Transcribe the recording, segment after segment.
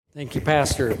Thank you,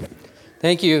 Pastor.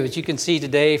 Thank you. As you can see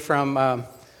today from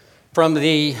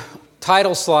the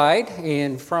title slide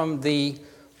and from the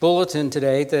bulletin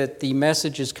today, that the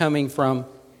message is coming from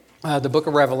the book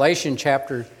of Revelation,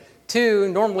 chapter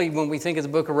 2. Normally, when we think of the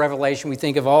book of Revelation, we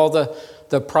think of all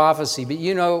the prophecy. But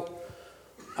you know,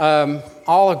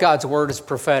 all of God's word is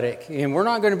prophetic. And we're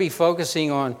not going to be focusing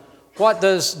on what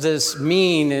does this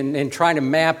mean and trying to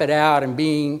map it out and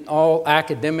being all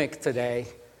academic today.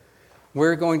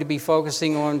 We're going to be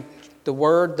focusing on the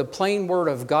word, the plain word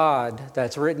of God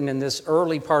that's written in this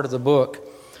early part of the book.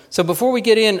 So before we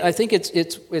get in, I think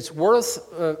it's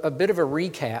worth a bit of a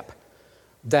recap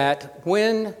that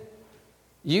when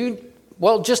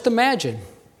just imagine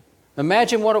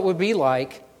what it would be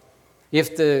like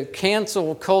if the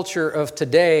cancel culture of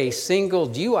today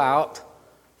singled you out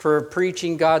for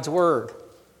preaching God's word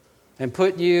and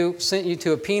sent you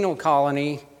to a penal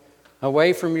colony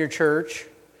away from your church,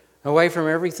 away from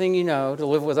everything you know, to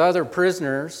live with other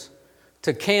prisoners,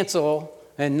 to cancel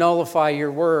and nullify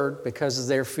your word because of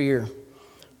their fear.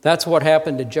 That's what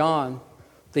happened to John,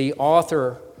 the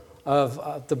author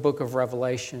of the book of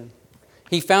Revelation.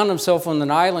 He found himself on an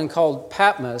island called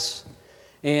Patmos,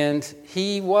 and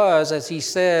he was, as he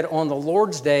said, on the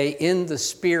Lord's day in the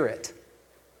Spirit.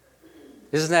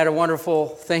 Isn't that a wonderful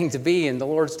thing to be in the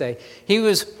Lord's day? He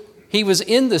was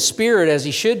in the Spirit as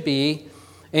he should be,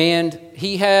 and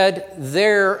he had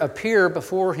there appear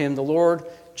before him the Lord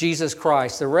Jesus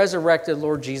Christ, the resurrected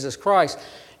Lord Jesus Christ.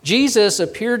 Jesus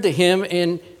appeared to him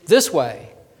in this way.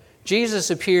 Jesus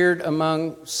appeared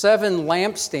among 7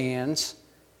 lampstands,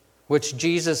 which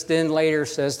Jesus then later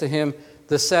says to him,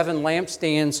 the 7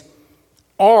 lampstands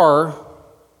are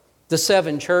the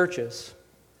 7 churches.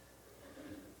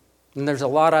 And there's a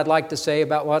lot I'd like to say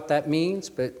about what that means,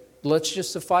 but let's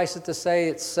just suffice it to say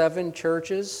it's 7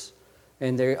 churches.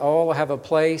 And they all have a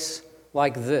place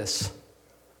like this.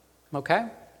 Okay?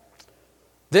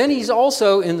 Then he's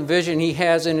also, in the vision, he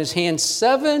has in his hand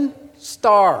 7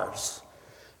 stars.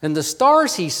 And the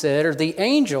stars, he said, are the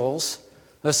angels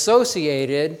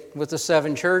associated with the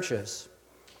 7 churches.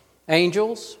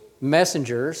 Angels,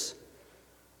 messengers.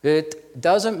 It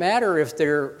doesn't matter if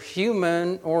they're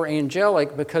human or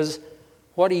angelic, because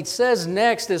what he says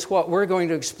next is what we're going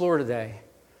to explore today.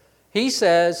 He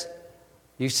says,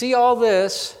 you see all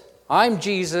this, I'm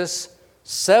Jesus,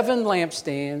 7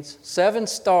 lampstands, 7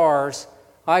 stars.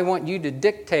 I want you to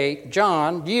dictate,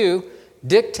 John, you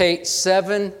dictate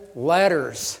 7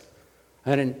 letters.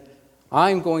 And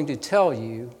I'm going to tell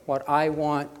you what I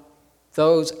want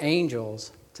those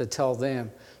angels to tell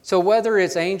them. So whether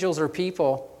it's angels or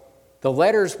people, the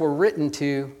letters were written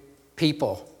to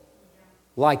people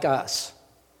like us,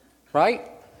 right?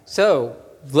 So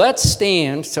let's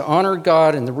stand to honor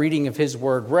God in the reading of His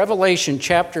Word. Revelation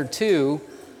chapter 2,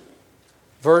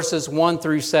 verses 1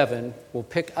 through 7. We'll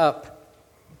pick up.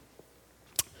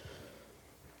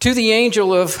 To the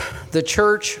angel of the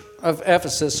church of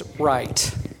Ephesus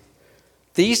write,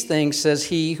 these things says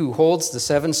he who holds the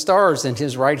 7 stars in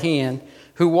his right hand,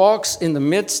 who walks in the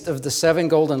midst of the 7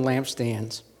 golden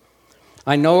lampstands.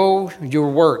 I know your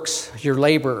works, your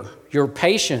labor, your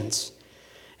patience,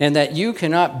 and that you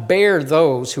cannot bear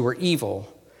those who are evil.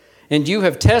 And you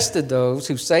have tested those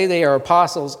who say they are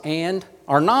apostles and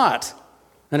are not,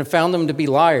 and have found them to be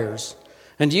liars.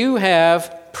 And you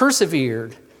have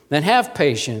persevered and have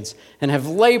patience and have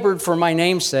labored for my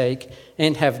name's sake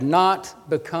and have not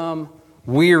become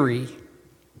weary.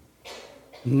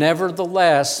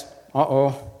 Nevertheless,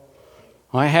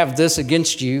 I have this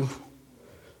against you.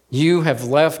 You have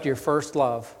left your first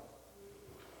love.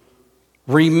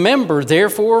 Remember,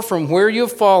 therefore, from where you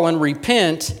have fallen,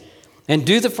 repent and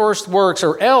do the first works,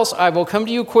 or else I will come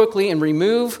to you quickly and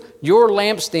remove your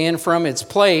lampstand from its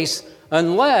place,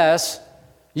 unless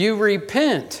you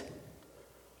repent.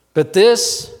 But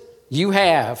this you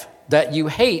have, that you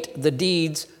hate the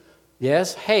deeds,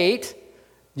 yes, hate.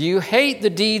 You hate the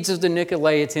deeds of the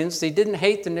Nicolaitans. They didn't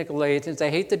hate the Nicolaitans.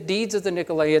 They hate the deeds of the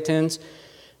Nicolaitans.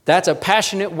 That's a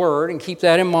passionate word, and keep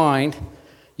that in mind.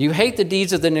 You hate the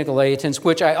deeds of the Nicolaitans,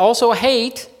 which I also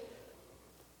hate.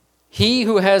 He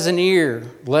who has an ear,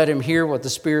 let him hear what the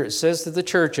Spirit says to the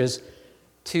churches.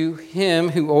 To him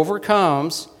who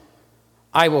overcomes,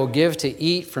 I will give to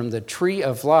eat from the tree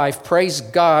of life. Praise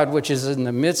God, which is in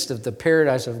the midst of the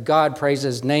paradise of God. Praise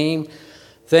His name.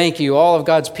 Thank you. All of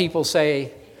God's people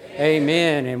say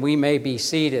amen, and we may be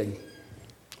seated.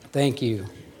 Thank you.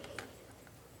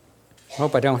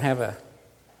 Hope I don't have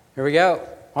here we go.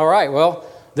 All right, well,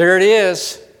 there it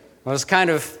is. Well, it's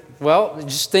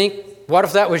just think, what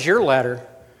if that was your letter?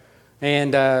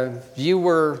 And you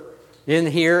were in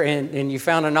here and you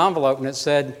found an envelope and it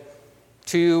said,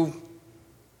 to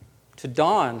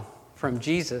Dawn from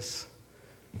Jesus,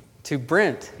 to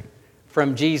Brent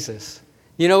from Jesus.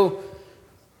 You know,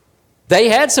 they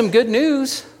had some good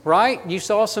news, right? You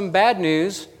saw some bad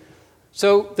news.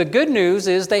 So the good news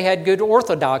is they had good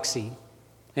orthodoxy.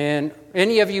 And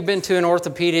any of you been to an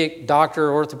orthopedic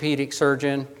doctor, orthopedic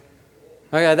surgeon?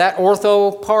 Okay, that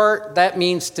ortho part, that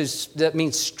means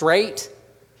straight,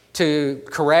 to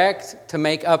correct, to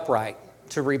make upright,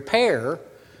 to repair.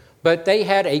 But they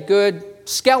had a good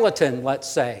skeleton, let's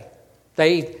say.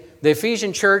 The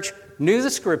Ephesian church knew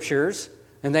the scriptures,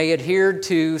 and they adhered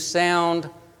to sound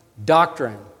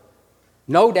doctrine.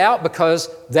 No doubt because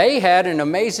they had an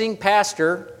amazing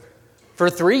pastor for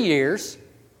 3 years,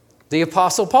 the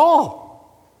Apostle Paul.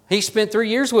 He spent 3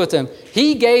 years with them.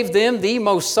 He gave them the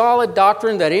most solid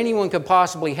doctrine that anyone could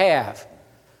possibly have.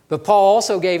 But Paul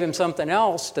also gave him something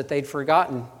else that they'd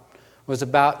forgotten, was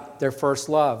about their first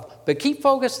love. But keep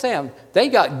focused on them. They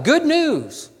got good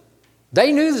news.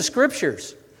 They knew the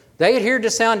scriptures. They adhered to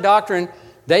sound doctrine.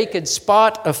 They could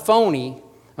spot a phony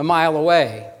a mile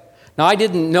away. Now, I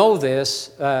didn't know this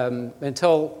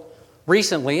until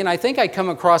recently, and I think I come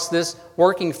across this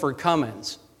working for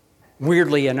Cummins,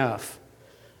 weirdly enough.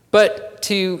 But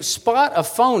to spot a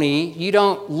phony, you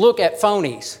don't look at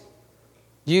phonies.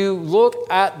 You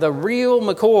look at the real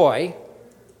McCoy,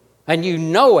 and you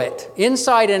know it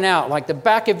inside and out, like the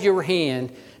back of your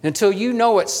hand, until you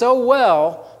know it so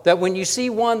well that when you see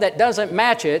one that doesn't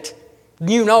match it,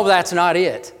 you know that's not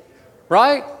it.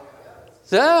 Right?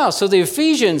 So the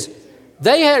Ephesians,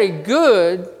 they had a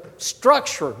good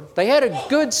structure. They had a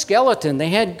good skeleton. They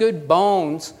had good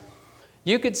bones.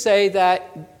 You could say that,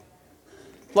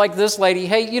 like this lady,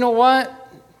 hey, you know what?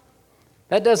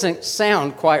 That doesn't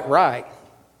sound quite right.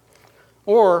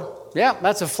 Or, yeah,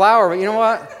 that's a flower, but you know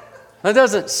what? That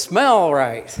doesn't smell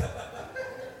right.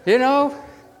 You know?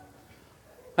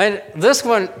 And this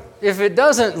one, if it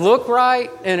doesn't look right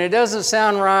and it doesn't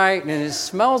sound right and it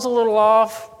smells a little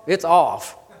off, it's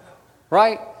off.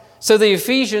 Right? So the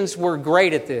Ephesians were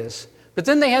great at this. But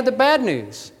then they had the bad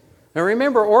news. Now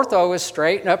remember, ortho is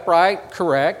straight and upright,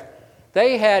 correct.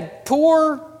 They had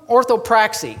poor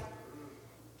orthopraxy.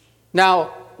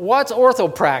 Now, what's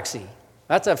orthopraxy?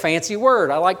 That's a fancy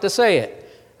word. I like to say it.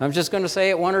 I'm just going to say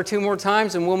it one or two more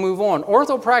times and we'll move on.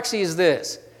 Orthopraxy is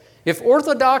this. If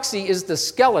orthodoxy is the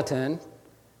skeleton,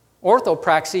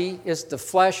 orthopraxy is the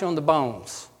flesh on the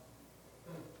bones.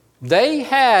 They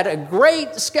had a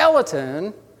great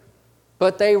skeleton,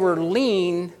 but they were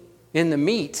lean in the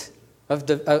meat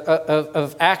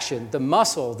of action, the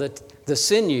muscle, the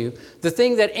sinew, the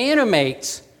thing that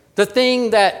animates, the thing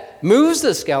that moves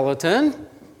the skeleton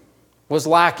was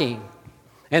lacking.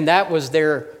 And that was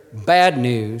their bad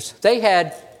news. They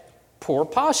had poor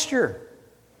posture,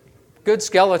 good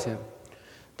skeleton.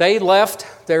 They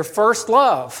left their first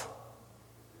love.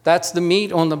 That's the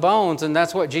meat on the bones, and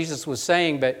that's what Jesus was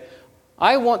saying. But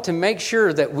I want to make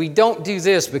sure that we don't do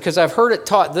this because I've heard it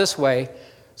taught this way.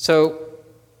 So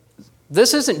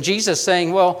this isn't Jesus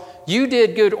saying, well, you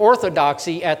did good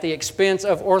orthodoxy at the expense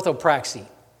of orthopraxy.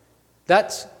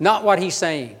 That's not what he's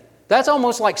saying. That's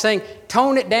almost like saying,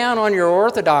 tone it down on your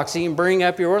orthodoxy and bring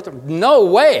up your No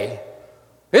way.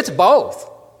 It's both.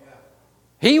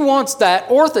 He wants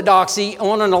that orthodoxy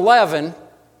on an 11,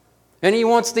 and he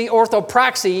wants the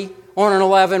orthopraxy on an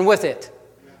 11 with it.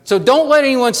 So don't let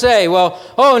anyone say, well,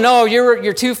 oh no,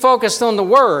 you're too focused on the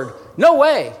word. No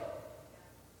way.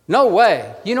 No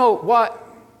way. You know what?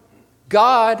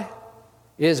 God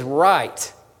is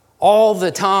right all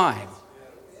the time.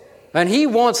 And he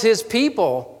wants his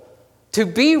people to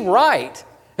be right.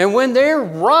 And when they're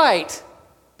right,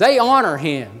 they honor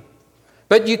him.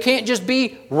 But you can't just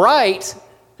be right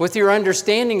with your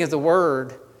understanding of the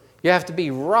word. You have to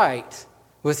be right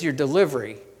with your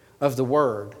delivery of the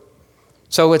word.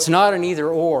 So it's not an either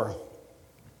or.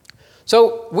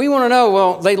 So we want to know,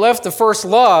 well, they left the first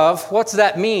love. What's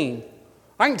that mean?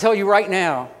 I can tell you right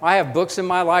now, I have books in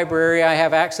my library. I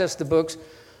have access to books.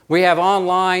 We have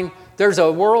online. There's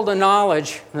a world of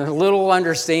knowledge and a little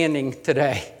understanding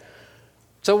today.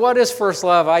 So what is first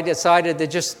love? I decided to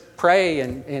just pray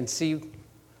and see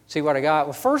what I got.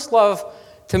 Well, first love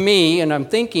to me, and I'm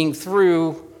thinking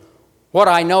through what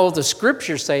I know the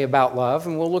scriptures say about love,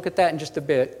 and we'll look at that in just a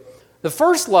bit. The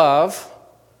first love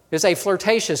is a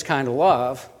flirtatious kind of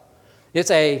love. It's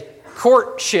a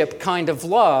courtship kind of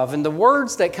love. And the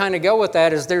words that kind of go with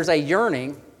that is there's a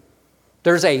yearning,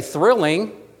 there's a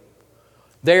thrilling,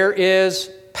 there is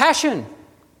passion,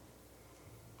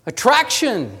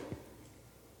 attraction,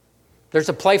 there's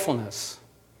a playfulness.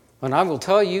 And I will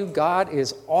tell you, God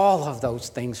is all of those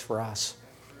things for us.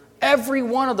 Every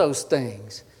one of those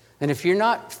things. And if you're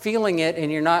not feeling it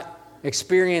and you're not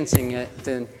experiencing it,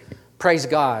 then praise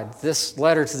God. This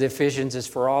letter to the Ephesians is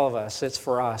for all of us. It's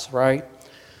for us, right?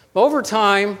 But over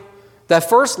time, that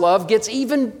first love gets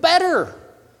even better.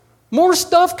 More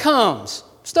stuff comes,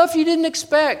 stuff you didn't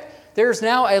expect. There's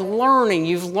now a learning.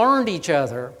 You've learned each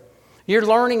other. You're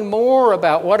learning more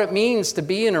about what it means to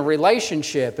be in a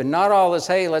relationship and not all this,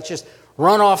 hey, let's just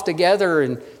run off together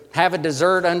and have a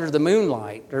dessert under the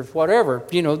moonlight or whatever.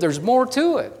 There's more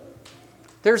to it.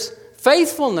 There's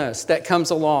faithfulness that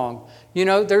comes along.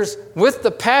 With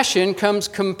the passion comes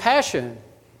compassion.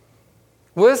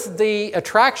 With the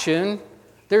attraction,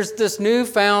 there's this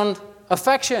newfound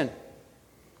affection.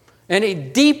 And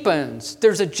it deepens.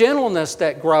 There's a gentleness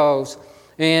that grows.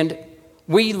 And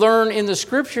we learn in the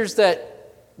Scriptures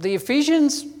that the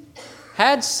Ephesians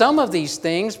had some of these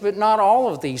things, but not all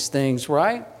of these things,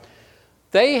 right?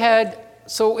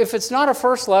 So if it's not a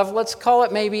first love, let's call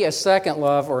it maybe a second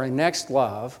love or a next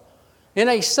love. In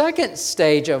a second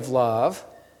stage of love,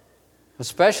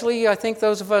 especially I think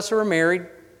those of us who are married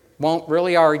won't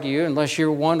really argue unless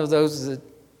you're one of the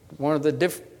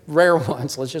rare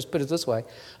ones, let's just put it this way.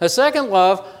 A second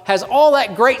love has all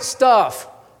that great stuff: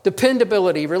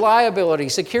 dependability, reliability,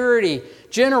 security,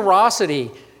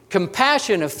 generosity,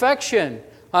 compassion, affection,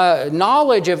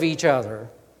 knowledge of each other.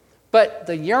 But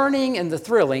the yearning and the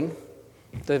thrilling,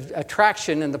 the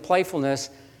attraction and the playfulness,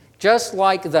 just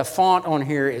like the font on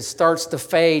here, it starts to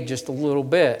fade just a little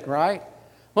bit, right?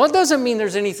 Well, it doesn't mean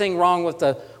there's anything wrong with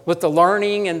the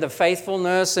learning and the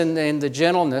faithfulness and the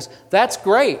gentleness. That's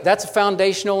great. That's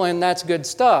foundational and that's good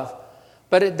stuff.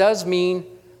 But it does mean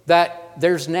that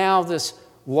there's now this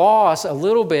loss a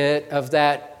little bit of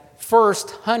that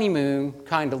first honeymoon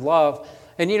kind of love.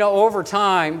 And over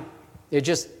time, it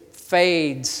just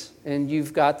fades and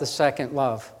you've got the second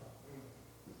love.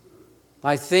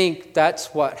 I think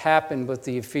that's what happened with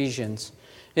the Ephesians.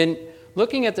 And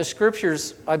looking at the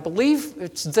Scriptures, I believe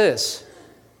it's this.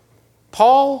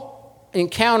 Paul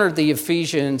encountered the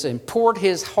Ephesians and poured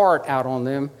his heart out on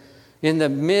them in the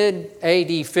mid-AD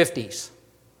 50s,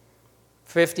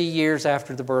 50 years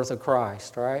after the birth of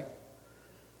Christ, right?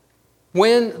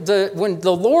 When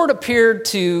the Lord appeared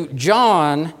to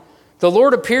John, the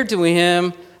Lord appeared to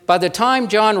him. By the time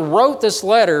John wrote this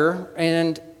letter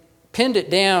and pinned it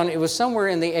down, it was somewhere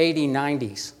in the AD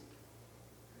 90s.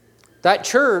 That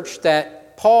church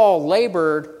that Paul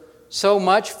labored so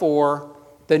much for,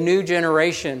 the new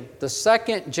generation, the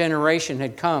second generation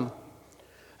had come.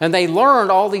 And they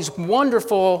learned all these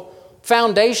wonderful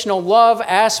foundational love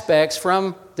aspects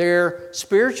from their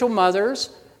spiritual mothers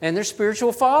and their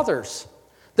spiritual fathers.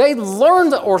 They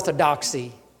learned the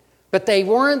orthodoxy, but they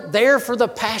weren't there for the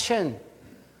passion.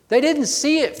 They didn't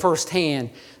see it firsthand.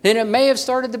 And it may have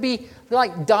started to be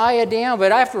die down,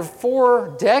 but after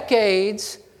 4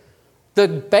 decades, the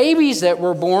babies that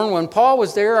were born when Paul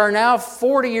was there are now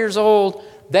 40 years old.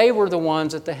 They were the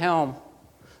ones at the helm.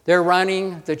 They're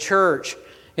running the church.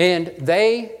 And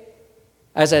they,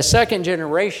 as a second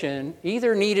generation,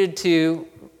 either needed to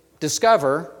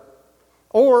discover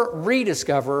or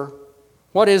rediscover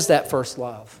what is that first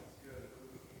love.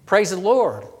 Praise the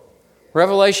Lord.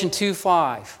 Revelation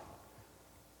 2:5.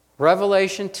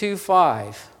 Revelation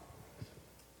 2:5.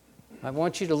 I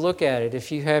want you to look at it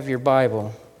if you have your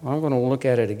Bible. I'm going to look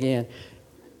at it again.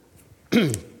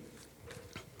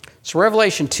 So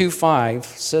Revelation 2:5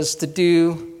 says to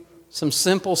do some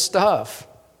simple stuff,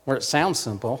 or it sounds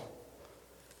simple.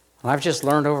 And I've just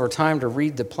learned over time to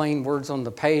read the plain words on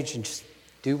the page and just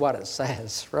do what it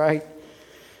says, right?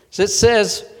 So it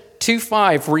says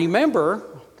 2:5, remember,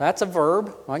 that's a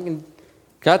verb.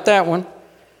 Got that one.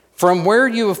 From where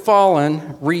you have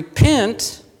fallen,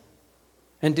 repent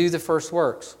and do the first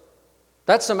works.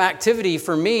 That's some activity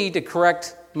for me to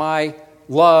correct my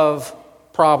love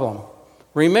problem.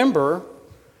 Remember,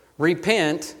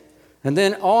 repent, and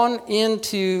then on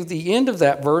into the end of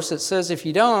that verse, it says if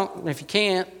you don't, if you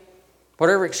can't,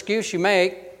 whatever excuse you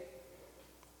make,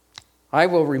 I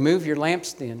will remove your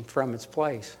lampstand from its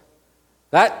place.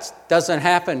 That doesn't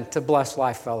happen to Blessed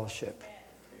Life Fellowship,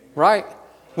 right?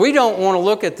 We don't want to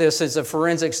look at this as a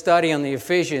forensic study on the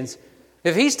Ephesians.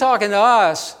 If he's talking to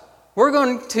us, we're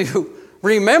going to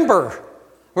remember,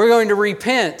 we're going to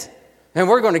repent, and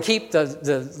we're going to keep the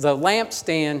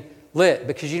lampstand lit.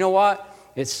 Because you know what?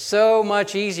 It's so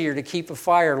much easier to keep a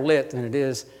fire lit than it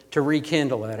is to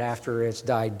rekindle it after it's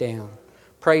died down.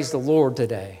 Praise the Lord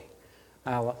today.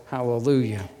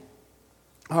 Hallelujah.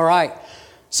 All right.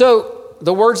 So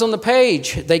the words on the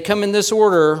page, they come in this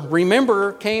order.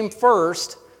 Remember came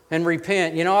first and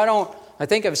repent. I I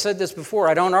think I've said this before.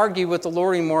 I don't argue with the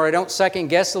Lord anymore. I don't second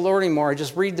guess the Lord anymore. I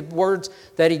just read the words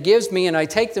that He gives me and I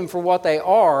take them for what they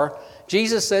are.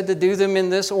 Jesus said to do them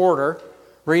in this order: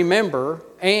 remember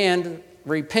and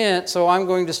repent. So I'm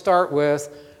going to start with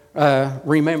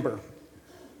remember.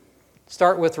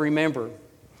 Start with remember.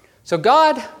 So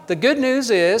God, the good news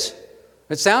is,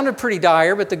 it sounded pretty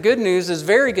dire, but the good news is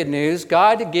very good news.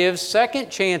 God gives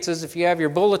second chances. If you have your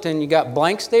bulletin, you got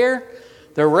blanks there.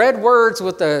 The red words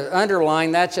with the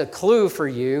underline, that's a clue for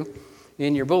you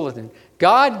in your bulletin.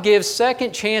 God gives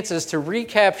second chances to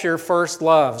recapture first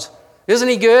loves. Isn't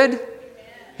He good?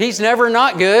 He's never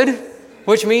not good,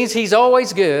 which means He's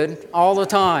always good all the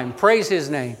time. Praise His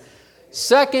name.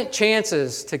 Second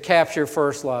chances to capture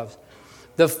first loves.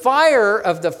 The fire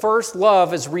of the first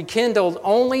love is rekindled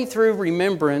only through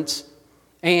remembrance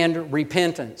and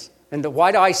repentance. And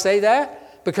why do I say that?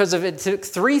 Because if it took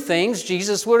three things,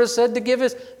 Jesus would have said to give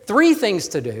us three things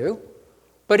to do,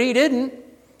 but He didn't.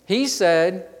 He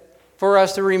said for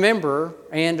us to remember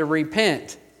and to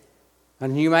repent.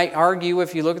 And you might argue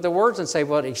if you look at the words and say,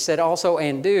 well, He said also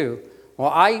and do. Well,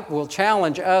 I will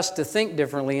challenge us to think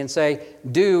differently and say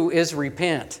do is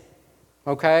repent.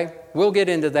 Okay? We'll get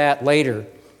into that later.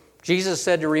 Jesus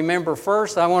said to remember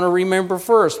first. I want to remember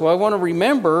first. Well, I want to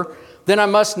remember, then I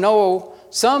must know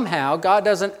somehow God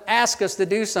doesn't ask us to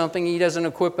do something He doesn't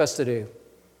equip us to do.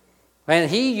 And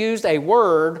He used a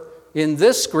word in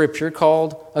this scripture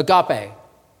called agape.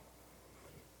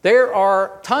 There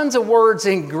are tons of words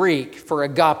in Greek for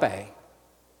agape.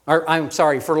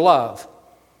 For love.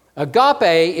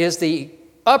 Agape is the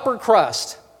upper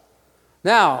crust.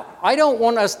 Now, I don't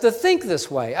want us to think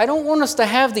this way. I don't want us to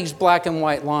have these black and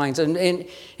white lines and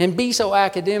be so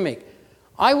academic.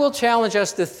 I will challenge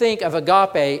us to think of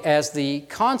agape as the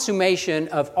consummation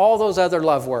of all those other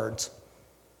love words.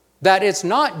 That it's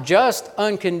not just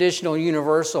unconditional,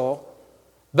 universal,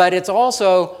 but it's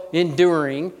also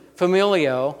enduring,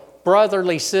 familial,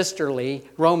 brotherly, sisterly,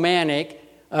 romantic,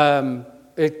 a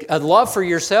love for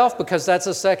yourself because that's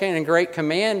a second and great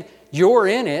command. You're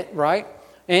in it, right?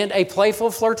 And a playful,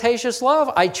 flirtatious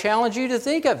love. I challenge you to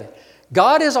think of it.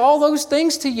 God is all those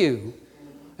things to you.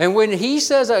 And when He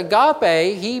says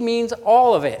agape, He means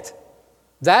all of it.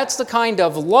 That's the kind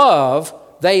of love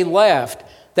they left.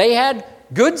 They had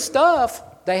good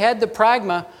stuff. They had the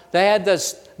pragma. They had the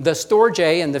storge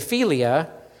and the philia.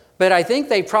 But I think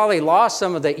they probably lost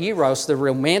some of the eros, the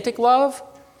romantic love.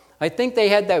 I think they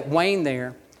had that wane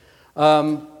there.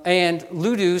 And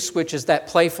ludus, which is that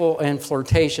playful and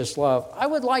flirtatious love. I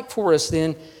would like for us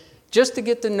then just to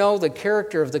get to know the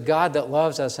character of the God that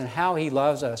loves us and how He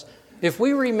loves us. If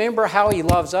we remember how He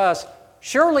loves us,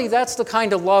 surely that's the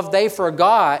kind of love they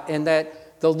forgot and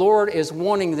that the Lord is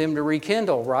wanting them to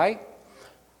rekindle, right?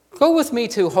 Go with me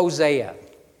to Hosea.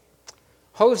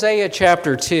 Hosea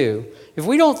chapter 2. If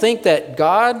we don't think that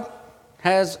God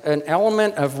has an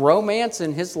element of romance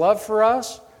in His love for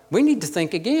us, we need to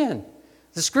think again.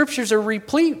 The scriptures are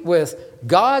replete with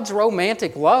God's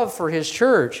romantic love for His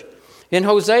church. In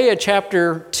Hosea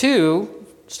chapter 2,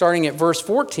 starting at verse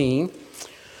 14,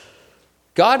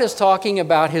 God is talking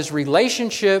about His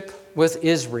relationship with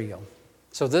Israel.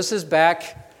 So this is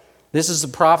the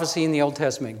prophecy in the Old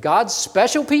Testament. God's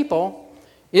special people,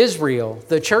 Israel,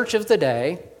 the church of the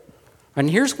day. And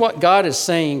here's what God is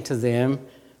saying to them.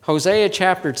 Hosea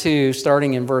chapter 2,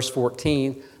 starting in verse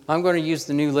 14. I'm going to use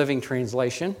the New Living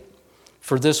Translation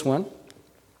for this one.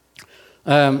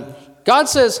 God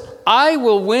says, I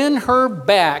will win her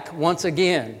back once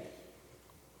again.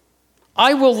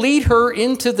 I will lead her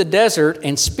into the desert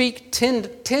and speak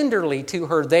tenderly to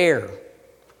her there.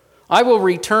 I will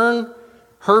return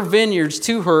her vineyards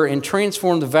to her and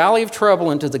transform the valley of trouble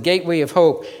into the gateway of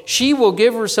hope. She will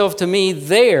give herself to me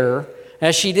there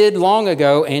as she did long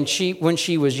ago and when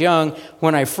she was young,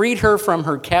 when I freed her from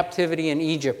her captivity in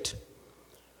Egypt.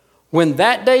 When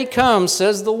that day comes,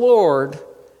 says the Lord,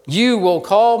 you will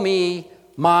call me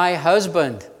my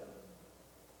husband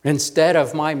instead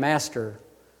of my master.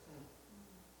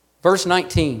 Verse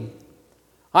 19,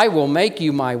 I will make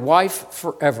you my wife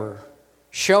forever,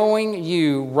 showing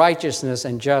you righteousness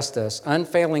and justice,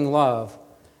 unfailing love,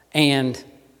 and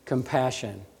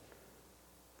compassion.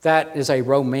 That is a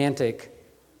romantic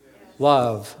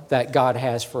love that God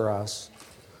has for us.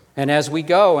 And as we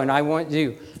go, and I want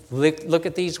you to look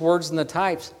at these words and the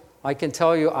types, I can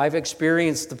tell you I've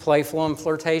experienced the playful and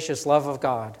flirtatious love of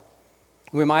God.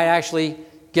 We might actually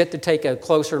get to take a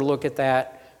closer look at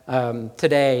that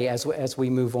today as we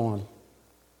move on.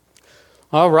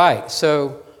 All right,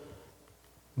 so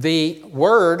the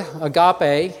word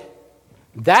agape,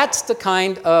 that's the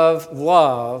kind of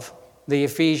love the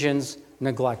Ephesians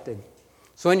neglected.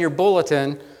 So in your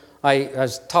bulletin, I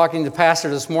was talking to the pastor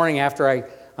this morning after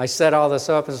I set all this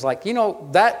up. It's like,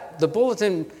 the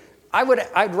bulletin,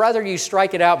 I'd rather you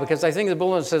strike it out, because I think the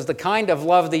bulletin says the kind of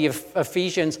love the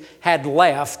Ephesians had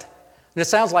left. And it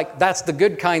sounds like that's the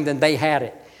good kind, then they had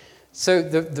it. So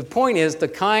the point is, the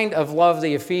kind of love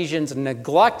the Ephesians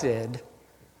neglected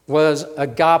was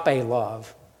agape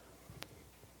love.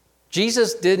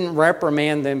 Jesus didn't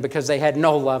reprimand them because they had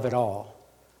no love at all.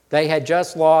 They had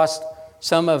just lost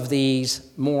some of these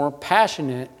more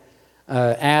passionate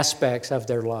aspects of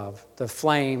their love, the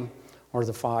flame or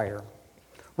the fire.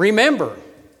 Remember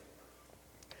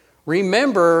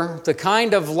the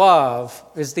kind of love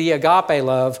is the agape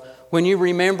love when you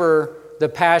remember the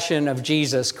passion of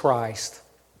Jesus Christ.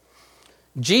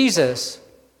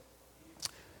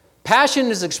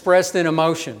 Passion is expressed in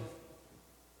emotion,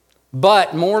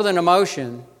 but more than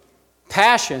emotion,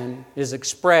 passion is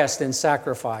expressed in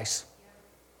sacrifice.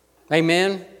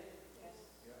 Amen?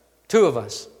 Two of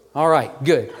us. All right,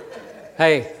 good.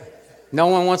 Hey, no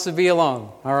one wants to be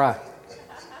alone. All right.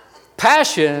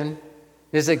 Passion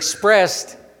is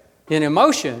expressed in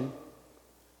emotion.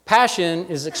 Passion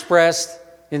is expressed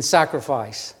in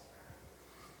sacrifice.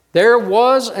 There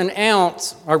was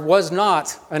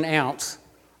not an ounce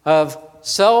of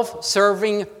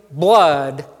self-serving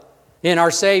blood in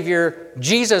our Savior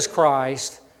Jesus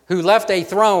Christ, who left a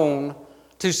throne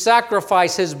to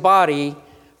sacrifice His body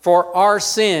for our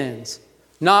sins.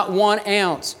 Not 1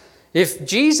 ounce.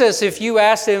 If you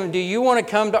asked Him, do you want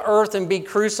to come to earth and be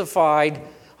crucified?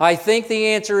 I think the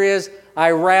answer is,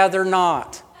 I'd rather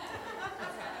not.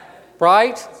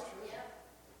 Right?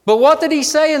 But what did He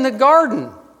say in the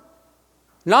garden?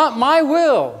 Not my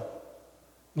will,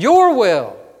 your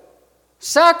will.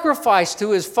 Sacrifice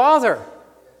to His Father.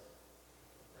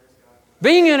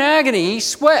 Being in agony, He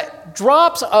sweat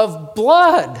drops of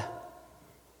blood.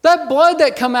 That blood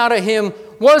that come out of Him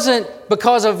wasn't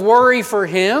because of worry for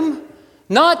Him,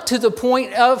 not to the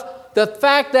point of the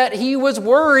fact that He was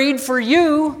worried for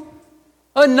you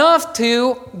enough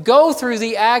to go through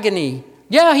the agony.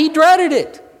 Yeah, He dreaded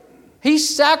it. He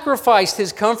sacrificed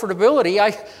His comfortability.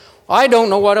 I don't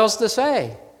know what else to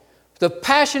say. The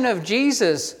passion of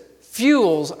Jesus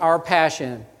fuels our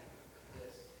passion.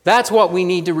 That's what we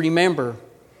need to remember.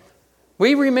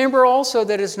 We remember also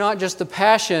that it's not just the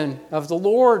passion of the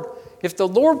Lord. If the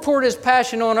Lord poured His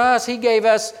passion on us, He gave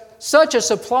us such a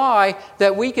supply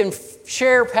that we can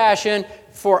share passion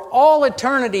for all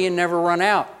eternity and never run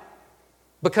out,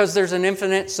 because there's an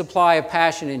infinite supply of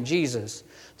passion in Jesus.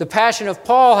 The passion of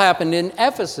Paul happened in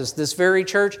Ephesus, this very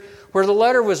church where the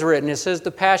letter was written. It says the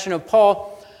passion of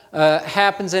Paul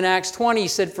happens in Acts 20. He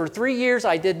said, "For 3 years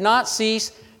I did not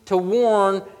cease to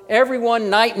warn everyone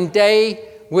night and day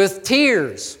with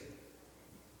tears."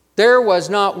 There was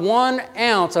not 1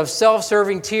 ounce of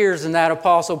self-serving tears in that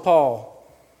Apostle Paul.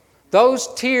 Those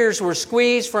tears were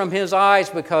squeezed from his eyes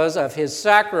because of his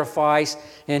sacrifice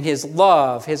and his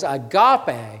love, his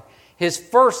agape, his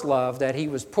first love that he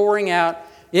was pouring out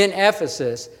in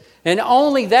Ephesus. And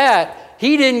only that,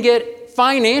 he didn't get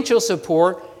financial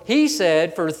support. He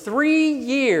said for 3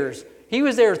 years, he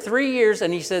was there 3 years,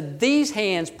 and he said, "These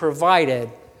hands provided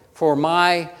for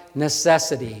my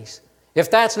necessities." If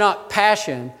that's not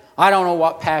passion, I don't know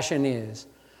what passion is.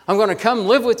 I'm going to come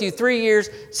live with you 3 years,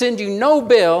 send you no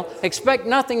bill, expect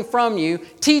nothing from you,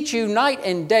 teach you night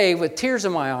and day with tears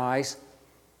in my eyes.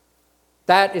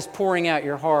 That is pouring out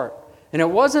your heart. And it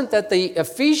wasn't that the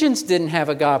Ephesians didn't have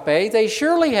agape. They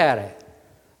surely had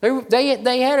it.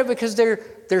 They had it because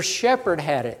their shepherd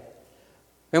had it.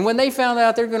 And when they found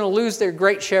out they're going to lose their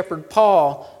great shepherd,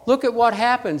 Paul, look at what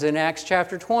happens in Acts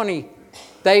chapter 20.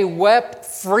 They wept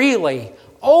freely,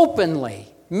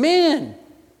 openly, men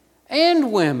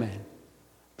and women.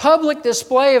 Public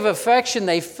display of affection.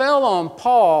 They fell on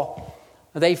Paul.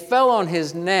 They fell on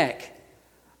his neck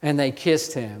and they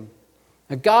kissed him.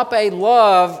 Agape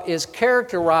love is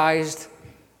characterized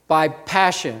by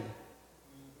passion.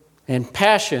 And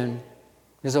passion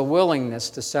is a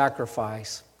willingness to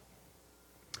sacrifice.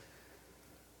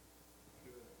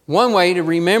 One way to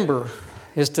remember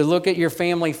is to look at your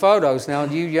family photos. Now,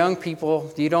 you young people,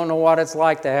 you don't know what it's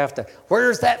like to have to,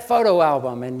 where's that photo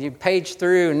album? And you page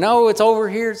through, no, it's over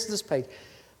here, it's this page.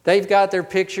 They've got their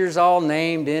pictures all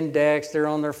named, indexed, they're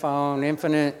on their phone,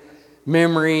 infinite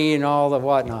memory and all the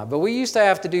whatnot. But we used to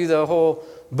have to do the whole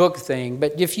book thing.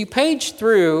 But if you page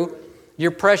through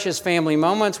your precious family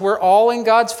moments, we're all in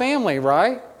God's family,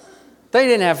 right? They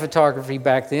didn't have photography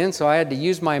back then, so I had to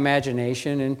use my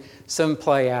imagination and some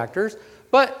play actors.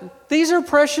 But these are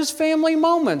precious family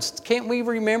moments. Can't we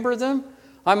remember them?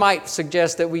 I might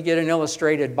suggest that we get an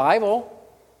illustrated Bible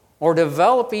Or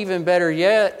develop even better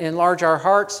yet, enlarge our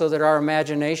hearts so that our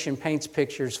imagination paints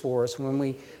pictures for us when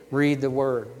we read the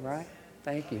Word, right?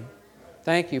 Thank you.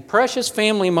 Thank you. Precious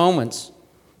family moments.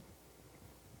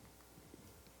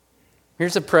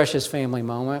 Here's a precious family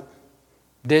moment.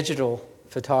 Digital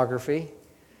photography.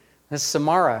 That's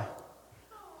Samara.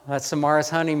 That's Samara's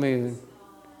honeymoon.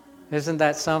 Isn't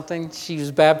that something? She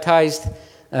was baptized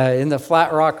in the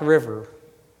Flat Rock River.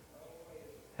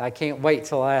 I can't wait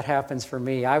till that happens for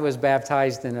me. I was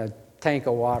baptized in a tank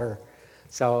of water.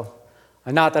 So,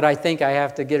 not that I think I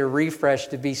have to get a refresh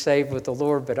to be saved with the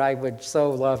Lord, but I would so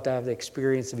love to have the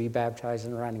experience to be baptized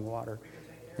in running water.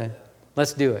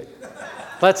 Let's do it.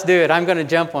 Let's do it. I'm going to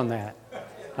jump on that.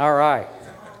 All right.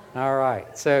 All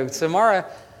right. So,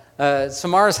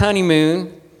 Samara's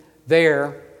honeymoon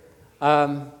there.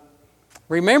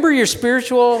 Remember your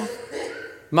spiritual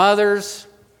mothers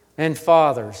and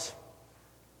fathers.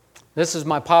 This is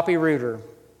my Poppy Reuter.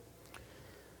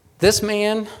 This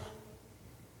man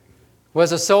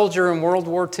was a soldier in World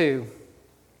War II.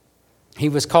 He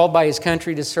was called by his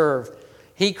country to serve.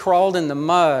 He crawled in the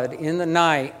mud in the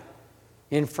night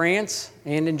in France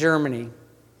and in Germany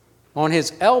on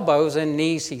his elbows and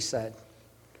knees, he said,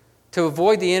 to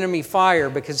avoid the enemy fire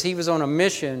because he was on a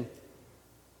mission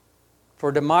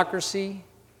for democracy,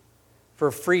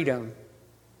 for freedom.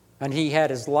 And he had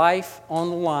his life on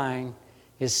the line,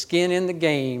 his skin in the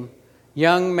game,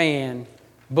 young man,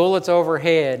 bullets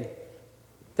overhead.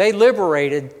 They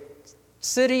liberated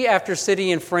city after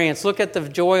city in France. Look at the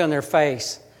joy on their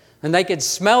face. And they could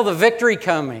smell the victory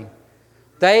coming.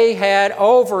 They had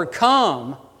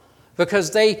overcome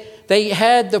because they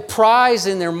had the prize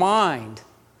in their mind.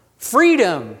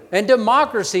 Freedom and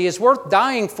democracy is worth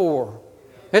dying for.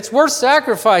 It's worth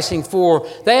sacrificing for.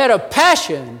 They had a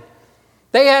passion.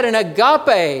 They had an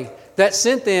agape that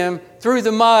sent them through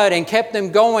the mud and kept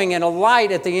them going, and a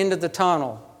light at the end of the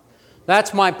tunnel.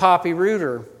 That's my Poppy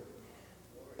Reuter.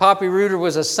 Poppy Reuter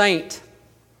was a saint.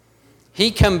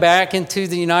 He come back into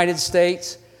the United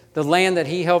States, the land that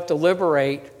he helped to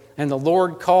liberate, and the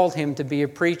Lord called him to be a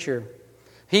preacher.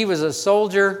 He was a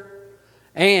soldier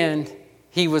and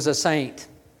he was a saint.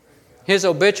 His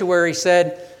obituary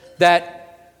said that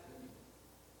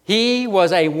he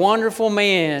was a wonderful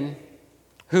man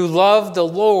who loved the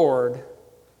Lord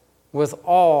with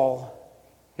all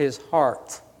his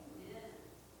heart.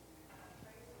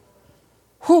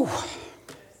 Whew.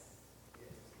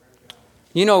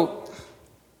 You know,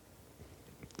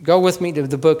 go with me to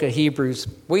the book of Hebrews.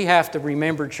 We have to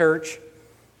remember, church.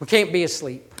 We can't be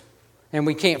asleep, and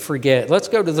we can't forget. Let's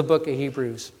go to the book of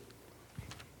Hebrews.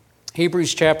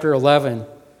 Hebrews chapter 11,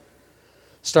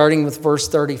 starting with verse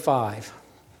 35.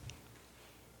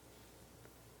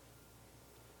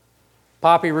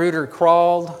 Poppy Reuter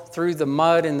crawled through the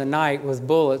mud in the night with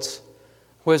bullets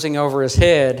whizzing over his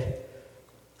head.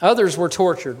 Others were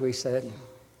tortured, we said,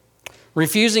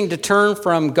 refusing to turn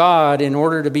from God in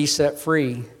order to be set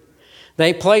free.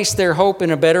 They placed their hope in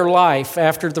a better life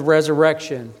after the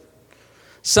resurrection.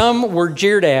 Some were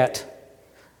jeered at,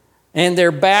 and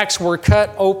their backs were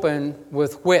cut open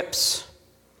with whips.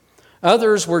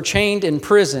 Others were chained in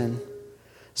prison.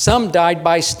 Some died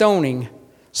by stoning.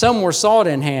 Some were sawed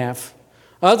in half.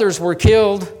 Others were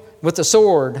killed with the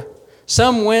sword.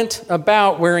 Some went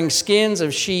about wearing skins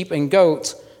of sheep and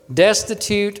goats,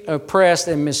 destitute, oppressed,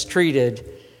 and mistreated.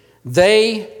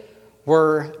 They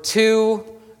were too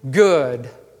good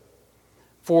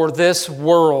for this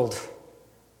world.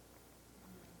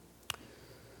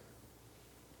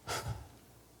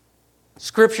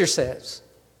 Scripture says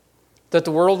that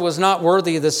the world was not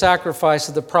worthy of the sacrifice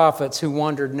of the prophets who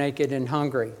wandered naked and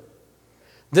hungry.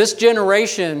 This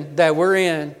generation that we're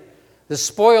in, the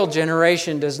spoiled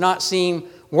generation, does not seem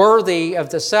worthy of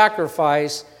the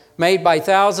sacrifice made by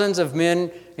thousands of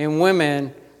men and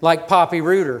women like Poppy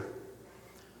Reuter.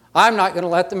 I'm not going to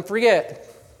let them forget.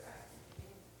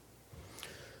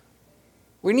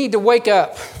 We need to wake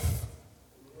up.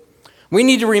 We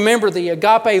need to remember the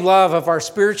agape love of our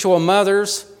spiritual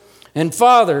mothers and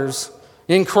fathers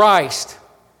in Christ.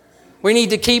 We need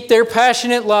to keep their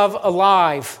passionate love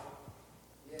alive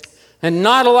and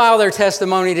not allow their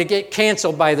testimony to get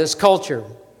canceled by this culture.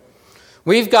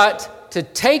 We've got to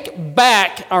take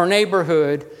back our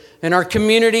neighborhood and our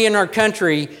community and our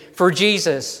country for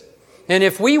Jesus. And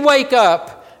if we wake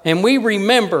up and we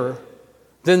remember,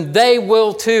 then they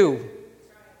will too.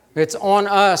 It's on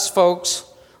us, folks.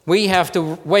 We have to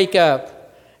wake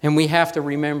up and we have to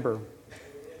remember.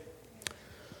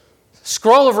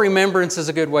 Scroll of Remembrance is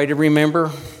a good way to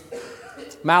remember.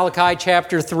 Malachi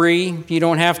chapter 3. You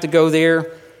don't have to go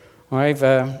there.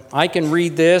 I can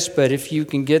read this, but if you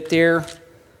can get there,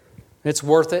 It's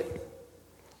worth it.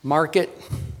 Mark it.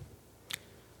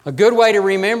 A good way to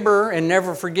remember and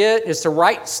never forget is to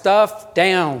write stuff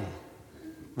down.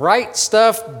 Write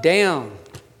stuff down.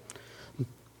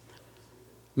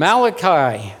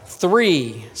 Malachi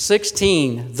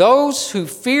 3:16. Those who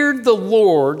feared the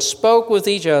Lord spoke with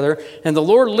each other, and the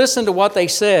Lord listened to what they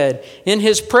said. In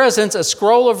His presence, a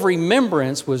scroll of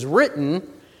remembrance was written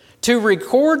to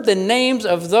record the names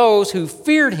of those who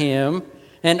feared Him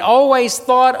and always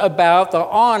thought about the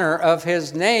honor of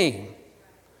His name.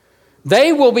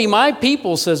 They will be my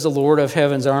people, says the Lord of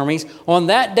heaven's armies. On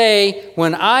that day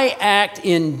when I act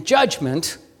in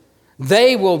judgment,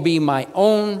 they will be my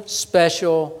own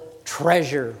special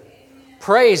treasure.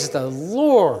 Praise the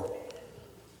Lord.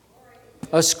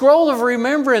 A scroll of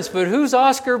remembrance, but who's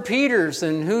Oscar Peters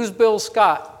and who's Bill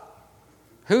Scott?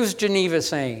 Who's Geneva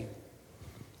Saying?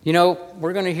 You know,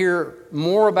 we're going to hear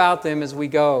more about them as we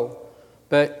go.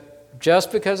 But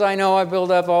just because I know I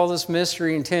build up all this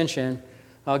mystery and tension,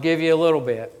 I'll give you a little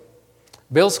bit.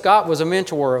 Bill Scott was a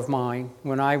mentor of mine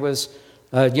when I was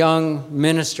a young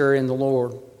minister in the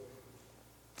Lord.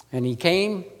 And he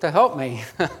came to help me.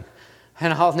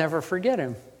 And I'll never forget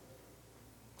him.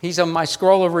 He's on my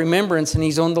scroll of remembrance, and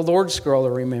he's on the Lord's scroll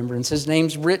of remembrance. His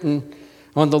name's written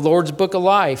on the Lord's book of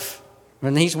life.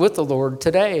 And he's with the Lord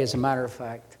today, as a matter of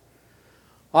fact.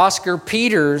 Oscar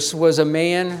Peters was a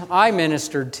man I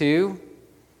ministered to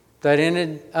that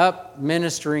ended up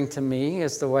ministering to me,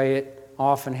 as the way it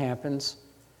often happens.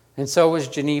 And so was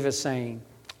Geneva Saying.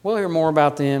 We'll hear more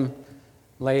about them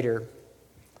later.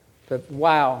 But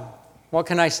wow, what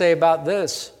can I say about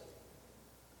this?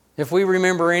 If we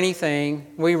remember anything,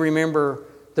 we remember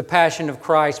the passion of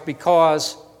Christ,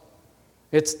 because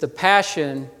it's the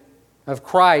passion of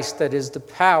Christ that is the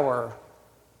power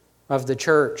of the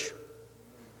church.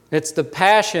 It's the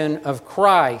passion of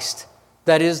Christ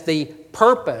that is the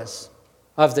purpose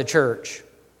of the church.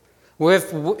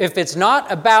 If it's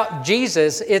not about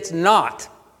Jesus, it's not.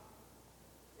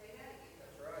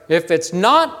 If it's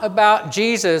not about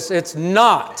Jesus, it's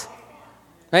not.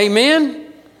 Amen?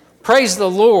 Praise the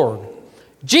Lord.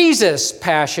 Jesus'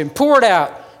 passion poured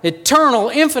out eternal,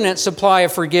 infinite supply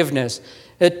of forgiveness.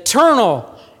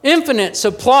 Eternal, infinite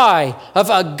supply of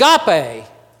agape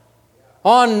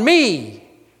on me.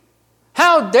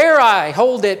 How dare I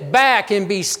hold it back and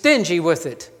be stingy with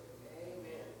it?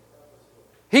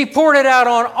 He poured it out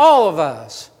on all of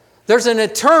us. There's an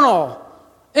eternal,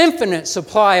 infinite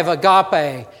supply of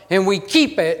agape, and we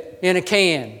keep it in a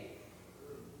can.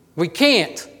 We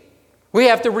can't. We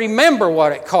have to remember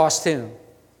what it cost Him.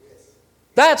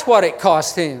 That's what it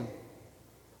cost Him.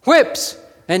 Whips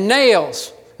and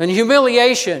nails and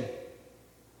humiliation.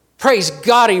 Praise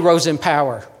God, He rose in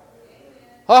power.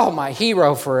 Oh, my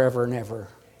hero forever and ever.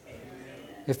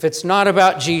 If it's not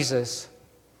about Jesus,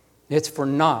 it's for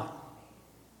naught.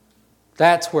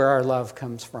 That's where our love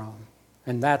comes from.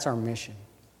 And that's our mission.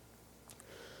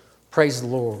 Praise the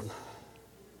Lord.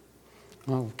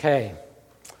 Okay.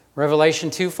 Revelation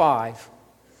 2:5.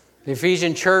 The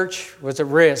Ephesian church was at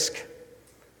risk.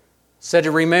 Said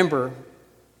to remember.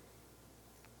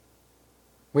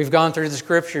 We've gone through the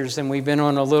scriptures and we've been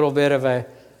on a little bit of a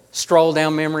stroll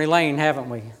down memory lane, haven't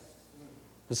we?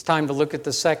 It's time to look at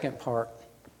the second part.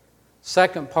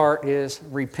 Second part is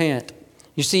repent.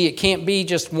 You see, it can't be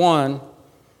just one.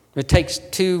 It takes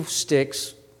two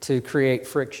sticks to create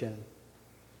friction.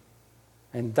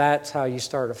 And that's how you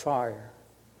start a fire,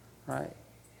 right?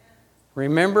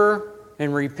 Remember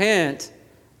and repent.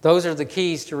 Those are the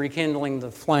keys to rekindling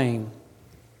the flame.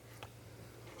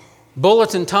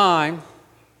 Bulletin time.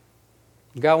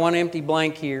 You've got one empty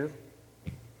blank here.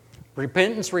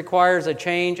 Repentance requires a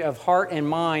change of heart and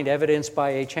mind, evidenced by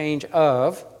a change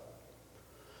of.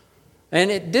 And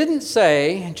it didn't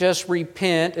say just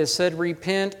repent. It said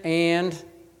repent and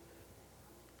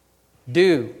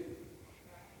do.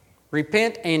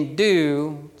 Repent and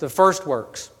do the first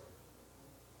works.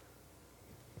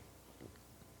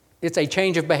 It's a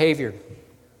change of behavior.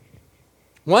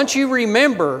 Once you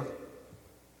remember,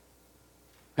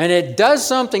 and it does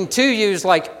something to you, it's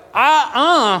like,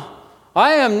 I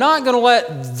am not going to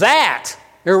let that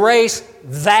erase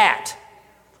that.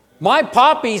 My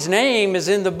Poppy's name is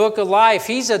in the book of life.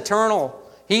 He's eternal.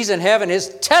 He's in heaven. His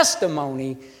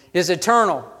testimony is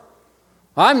eternal.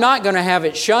 I'm not going to have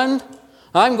it shunned.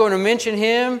 I'm going to mention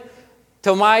him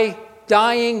till my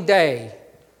dying day.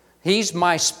 He's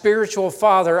my spiritual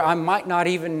father. I might not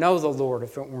even know the Lord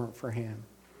if it weren't for him.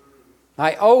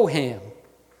 I owe him,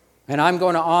 and I'm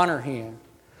going to honor him.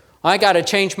 I got to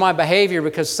change my behavior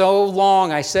because so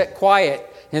long I sat quiet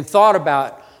and thought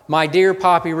about my dear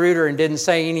Poppy Reuter and didn't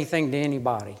say anything to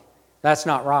anybody. That's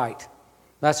not right.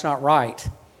 That's not right.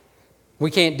 We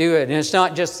can't do it. And it's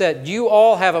not just that. You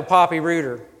all have a Poppy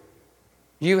Rooter.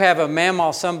 You have a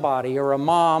mamaw somebody, or a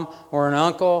mom, or an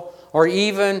uncle, or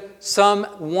even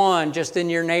someone just in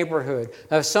your neighborhood,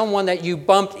 someone that you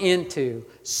bumped into.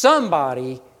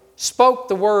 Somebody spoke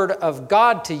the word of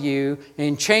God to you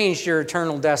and changed your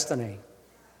eternal destiny.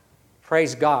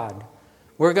 Praise God.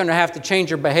 We're going to have to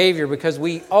change our behavior because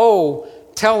we owe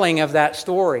telling of that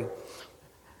story.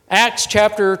 Acts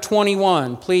chapter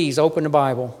 21. Please open the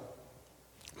Bible.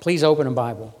 Please open the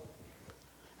Bible.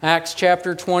 Acts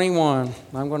chapter 21.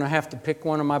 I'm going to have to pick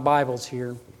one of my Bibles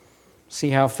here.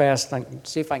 See how fast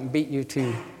see if I can beat you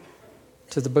to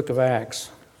the book of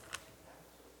Acts.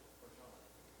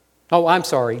 Oh, I'm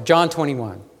sorry. John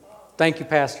 21. Thank you,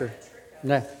 Pastor.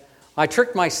 I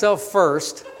tricked myself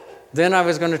first, then I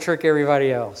was going to trick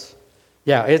everybody else.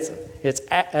 Yeah, it's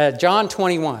John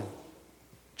 21.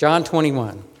 John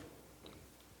 21.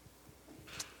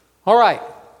 All right.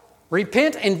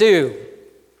 Repent and do.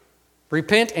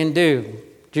 Repent and do.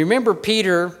 Do you remember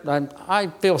Peter? I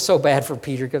feel so bad for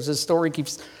Peter because this story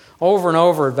keeps over and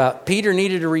over about Peter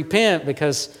needed to repent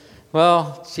because,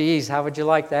 well, geez, how would you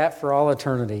like that for all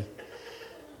eternity?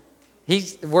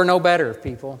 We're no better,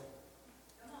 people.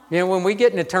 You know, when we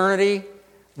get in eternity,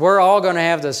 we're all going to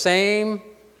have the same.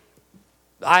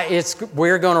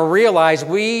 We're going to realize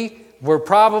we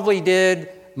probably did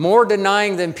more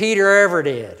denying than Peter ever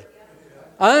did.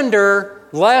 Under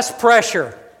less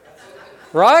pressure.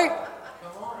 Right?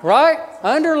 Right?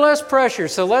 Under less pressure.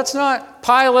 So let's not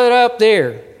pile it up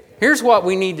there. Here's what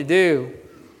we need to do.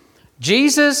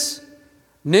 Jesus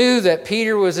knew that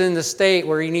Peter was in the state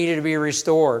where he needed to be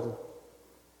restored.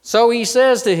 So he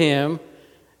says to him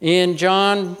in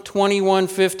John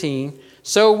 21:15,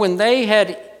 so when they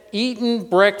had eaten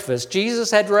breakfast, Jesus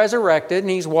had resurrected and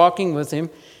he's walking with him.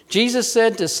 Jesus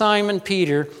said to Simon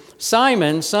Peter,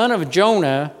 Simon, son of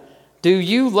Jonah, do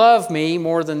you love me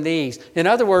more than these? In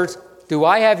other words, do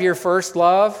I have your first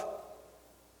love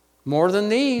more than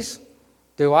these?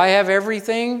 Do I have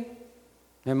everything?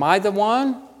 Am I the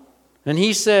one? And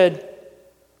he said,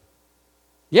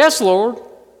 yes, Lord,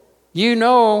 you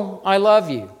know I love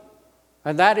you.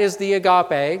 And that is the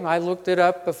agape. I looked it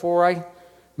up before I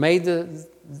made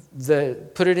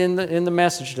put it in the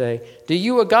message today. Do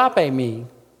you agape me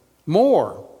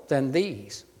more than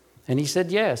these? And he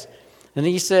said, yes. And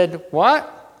he said,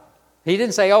 what? He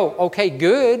didn't say, oh, okay,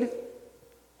 good.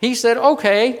 He said,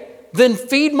 okay, then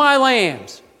feed my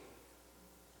lambs.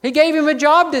 He gave him a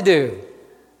job to do,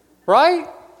 right?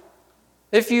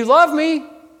 If you love me,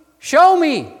 show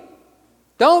me.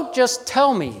 Don't just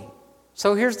tell me.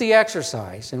 So here's the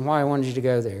exercise and why I wanted you to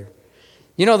go there.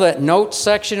 You know that notes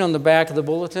section on the back of the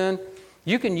bulletin?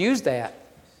 You can use that.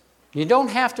 You don't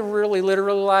have to really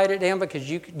literally write it down because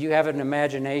you have an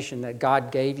imagination that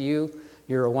God gave you.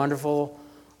 You're a wonderful,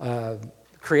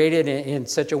 created in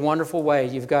such a wonderful way.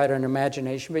 You've got an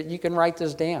imagination, but you can write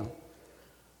this down.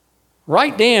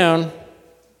 Write down,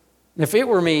 if it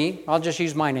were me, I'll just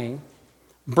use my name,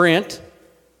 Brent,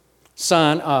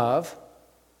 son of,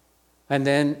 and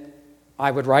then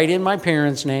I would write in my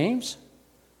parents' names,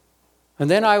 and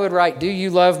then I would write, do you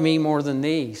love me more than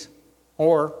these?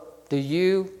 Or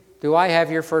do I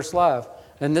have your first love?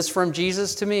 And this from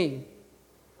Jesus to me.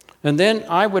 And then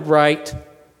I would write,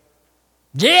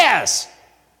 yes,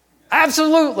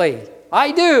 absolutely,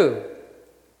 I do.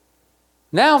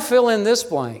 Now fill in this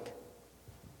blank.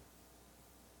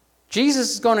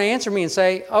 Jesus is going to answer me and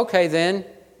say, okay, then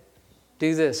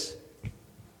do this.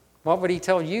 What would he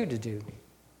tell you to do?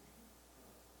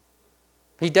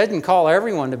 He didn't call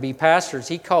everyone to be pastors.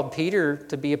 He called Peter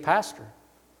to be a pastor.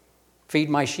 Feed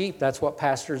my sheep, that's what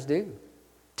pastors do.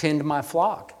 Tend my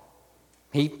flock.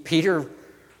 Peter,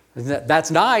 that's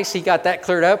nice. He got that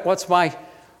cleared up. What's my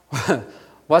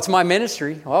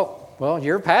ministry? Oh, well,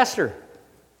 you're a pastor.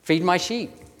 Feed my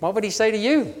sheep. What would he say to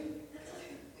you?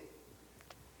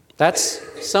 That's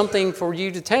something for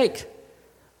you to take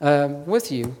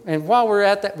with you. And while we're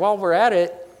at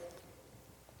it,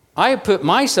 I have put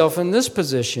myself in this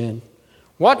position.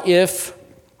 What if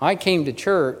I came to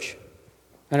church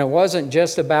and it wasn't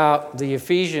just about the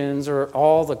Ephesians or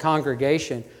all the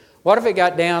congregation? What if it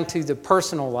got down to the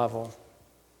personal level?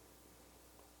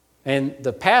 And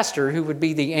the pastor, who would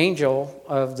be the angel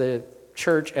of the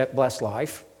church at Blessed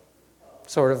Life,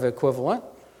 sort of equivalent,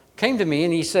 came to me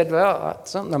and he said, well,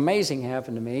 something amazing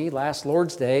happened to me. Last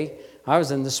Lord's Day, I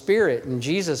was in the Spirit and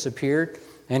Jesus appeared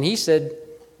and he said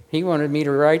he wanted me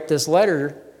to write this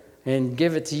letter and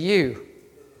give it to you,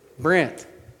 Brent.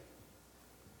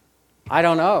 I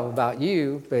don't know about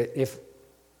you, but if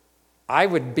I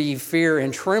would be fear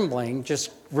and trembling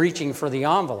just reaching for the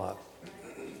envelope.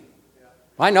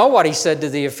 I know what he said to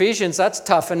the Ephesians. That's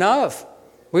tough enough.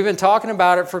 We've been talking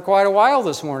about it for quite a while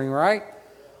this morning, right?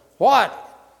 What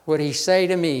would he say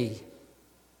to me?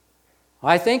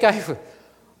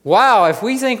 Wow, if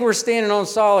we think we're standing on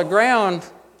solid ground,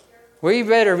 we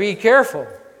better be careful.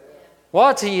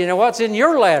 What's in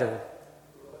your letter?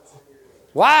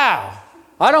 Wow,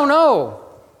 I don't know.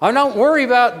 I don't worry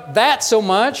about that so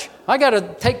much. I got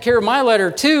to take care of my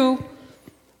letter too.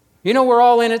 We're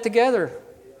all in it together.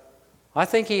 I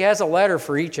think he has a letter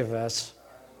for each of us.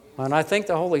 And I think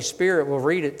the Holy Spirit will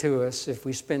read it to us if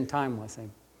we spend time with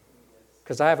him.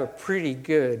 Because I have a pretty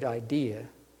good idea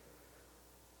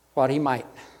what he might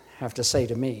have to say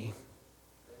to me.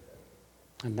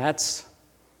 And that's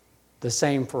the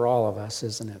same for all of us,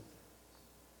 isn't it?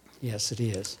 Yes, it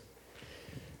is.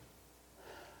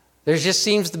 There just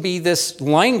seems to be this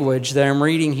language that I'm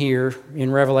reading here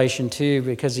in Revelation 2,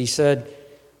 because he said,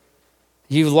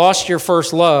 you've lost your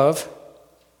first love.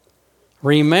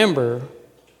 Remember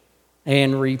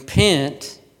and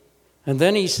repent. And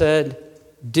then he said,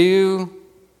 do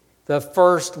the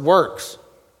first works.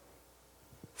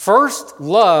 First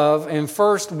love and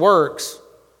first works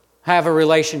have a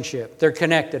relationship. They're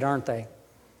connected, aren't they?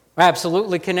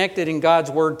 Absolutely connected in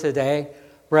God's Word today.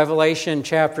 Revelation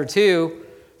chapter 2,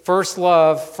 first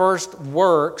love, first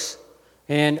works,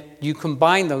 and you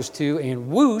combine those two and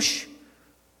whoosh,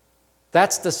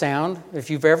 that's the sound. If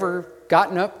you've ever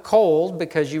gotten up cold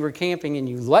because you were camping and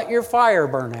you let your fire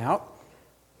burn out,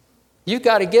 you've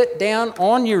got to get down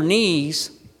on your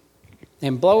knees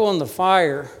and blow on the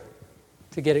fire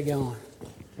to get it going.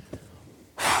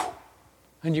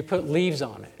 And you put leaves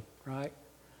on it, right?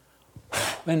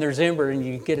 And there's ember, and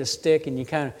you get a stick and you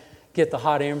kind of get the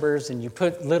hot embers and you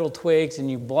put little twigs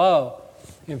and you blow.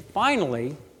 And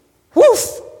finally,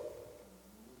 whoof!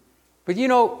 But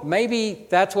maybe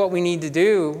that's what we need to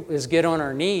do, is get on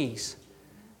our knees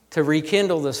to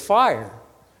rekindle this fire.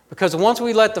 Because once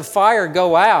we let the fire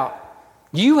go out,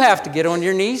 you have to get on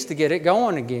your knees to get it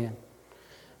going again.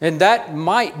 And that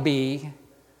might be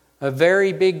a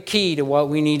very big key to what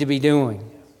we need to be doing.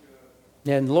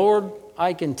 And Lord,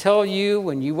 I can tell you,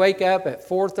 when you wake up at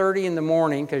 4:30 in the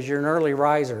morning, because you're an early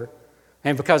riser,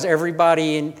 and because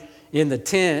everybody in the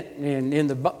tent and in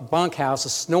the bunkhouse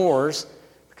snores,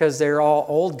 because they're all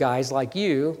old guys like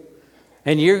you,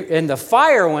 and the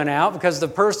fire went out because the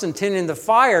person tending the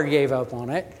fire gave up on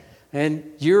it, and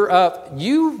you're up.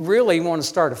 You really want to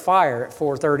start a fire at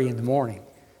 4:30 in the morning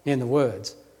in the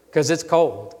woods because it's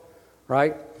cold,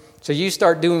 right? So you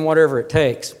start doing whatever it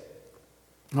takes.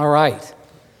 All right.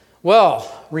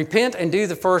 Well, repent and do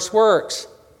the first works.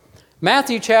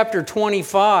 Matthew chapter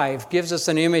 25 gives us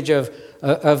an image of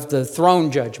the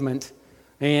throne judgment.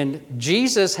 And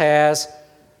Jesus has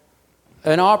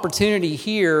an opportunity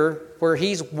here where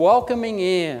he's welcoming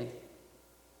in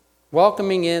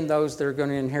those that are going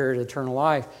to inherit eternal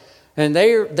life. And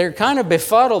they're kind of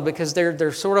befuddled because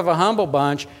they're sort of a humble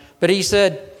bunch. But he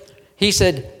said,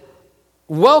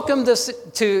 welcome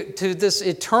to this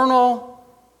eternal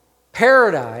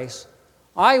paradise.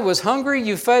 I was hungry,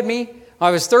 you fed me. I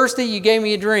was thirsty, you gave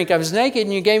me a drink. I was naked,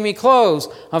 and you gave me clothes.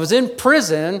 I was in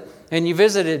prison, and you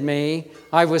visited me.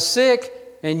 I was sick,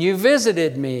 and you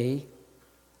visited me.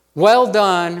 Well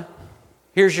done.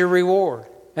 Here's your reward.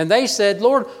 And they said,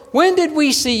 Lord, when did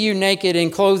we see you naked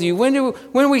and clothe you? When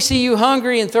did we see you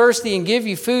hungry and thirsty and give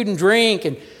you food and drink?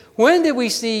 And when did we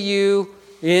see you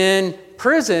in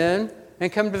prison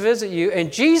and come to visit you? And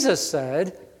Jesus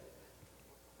said,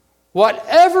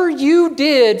 whatever you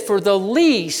did for the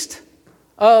least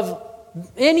of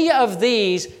any of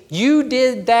these, you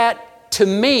did that to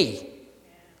me.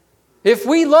 If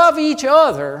we love each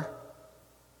other,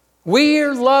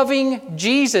 we're loving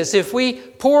Jesus. If we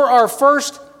pour our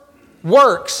first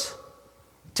works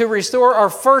to restore our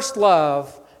first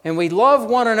love, and we love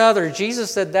one another,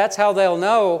 Jesus said that's how they'll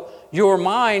know you're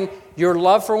mine, your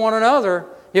love for one another.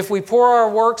 If we pour our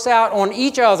works out on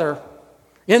each other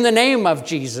in the name of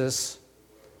Jesus,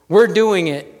 we're doing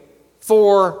it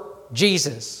for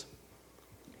Jesus.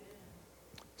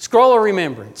 Scroll of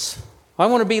remembrance. I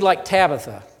want to be like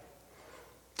Tabitha.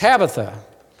 Tabitha,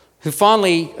 who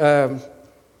fondly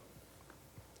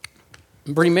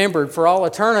remembered for all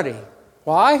eternity.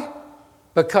 Why?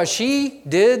 Because she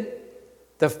did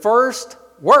the first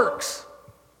works.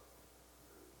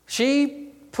 She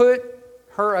put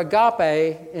her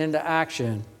agape into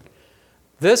action.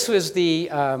 This was the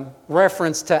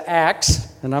reference to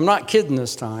Acts, and I'm not kidding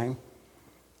this time.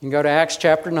 You can go to Acts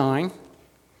chapter 9.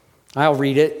 I'll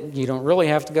read it. You don't really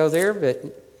have to go there,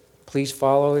 but please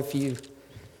follow if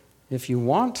you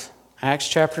want. Acts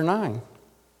chapter 9.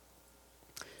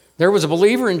 There was a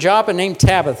believer in Joppa named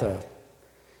Tabitha,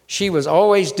 She was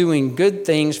always doing good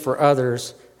things for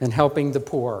others and helping the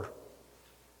poor.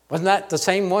 Wasn't that the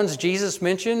same ones Jesus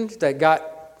mentioned that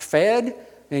got fed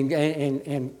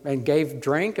and gave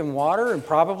drink and water, and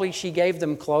probably she gave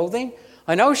them clothing?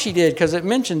 I know she did, because it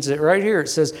mentions it right here. It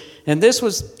says, and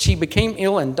she became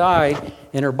ill and died,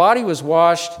 and her body was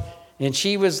washed, and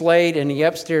she was laid in the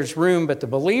upstairs room. But the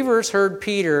believers heard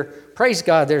Peter, praise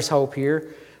God, there's hope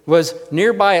here, was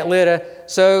nearby at Lydda.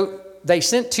 So they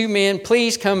sent 2 men,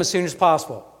 please come as soon as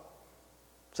possible.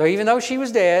 So even though she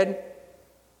was dead,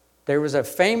 there was a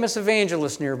famous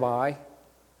evangelist nearby,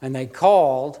 and they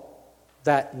called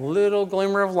that little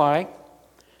glimmer of light.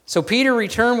 So Peter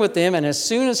returned with them, and as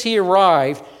soon as he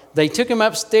arrived, they took him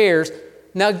upstairs.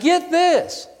 Now get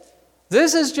this.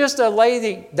 This is just a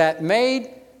lady that made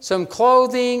some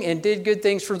clothing and did good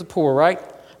things for the poor, right?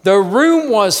 The room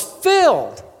was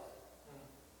filled.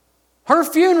 Her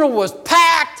funeral was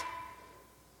packed.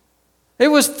 It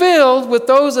was filled with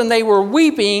those, and they were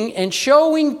weeping and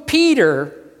showing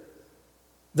Peter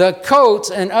the coats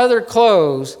and other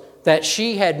clothes that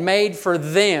she had made for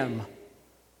them.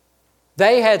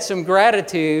 They had some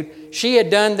gratitude. She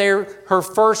had done her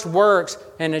first works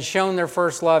and had shown their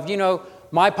first love. You know,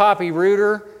 my Poppy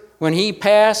Reuter, when he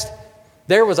passed,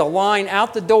 there was a line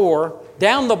out the door,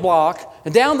 down the block,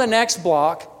 and down the next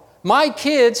block. My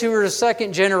kids, who were the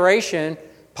second generation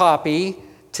Poppy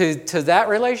to that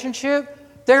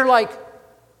relationship, they're like,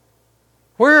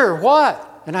 where,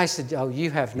 what? And I said, oh, you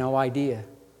have no idea.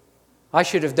 I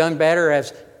should have done better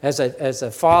as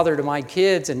a father to my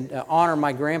kids and honor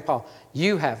my grandpa.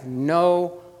 You have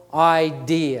no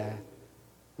idea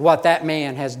what that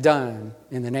man has done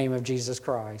in the name of Jesus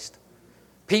Christ.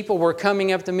 People were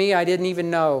coming up to me I didn't even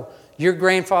know. Your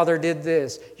grandfather did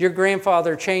this. Your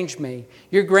grandfather changed me.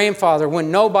 Your grandfather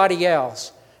when nobody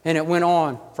else. And it went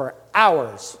on for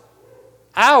hours.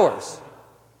 Hours.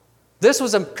 This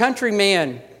was a country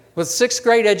man with 6th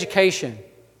grade education.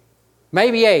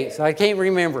 Maybe 8th. I can't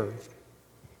remember.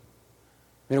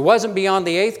 And it wasn't beyond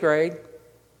the 8th grade.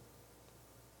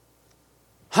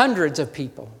 Hundreds of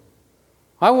people.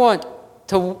 I want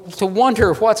to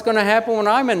wonder what's going to happen when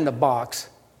I'm in the box.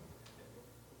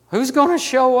 Who's going to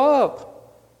show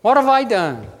up? What have I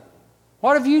done?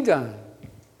 What have you done?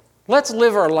 Let's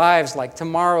live our lives like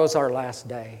tomorrow's our last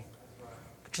day.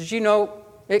 Because you know,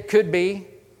 it could be.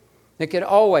 It could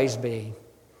always be.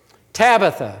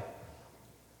 Tabitha,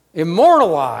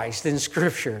 immortalized in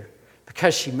Scripture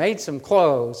because she made some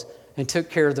clothes and took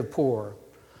care of the poor.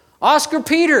 Oscar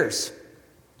Peters.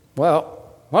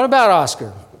 Well, what about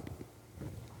Oscar?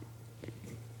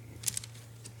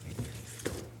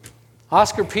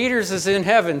 Oscar Peters is in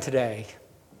heaven today.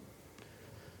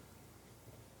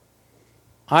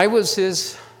 I was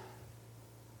his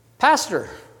pastor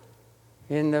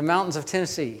in the mountains of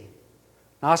Tennessee.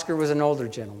 Oscar was an older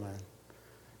gentleman.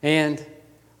 And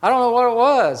I don't know what it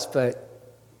was, but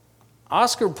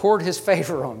Oscar poured his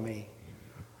favor on me.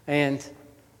 And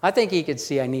I think he could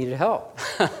see I needed help.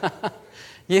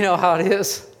 You know how it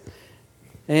is.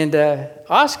 And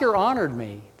Oscar honored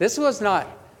me. This was not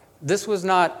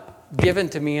given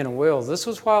to me in a will. This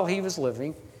was while he was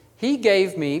living. He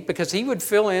gave me, because he would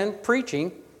fill in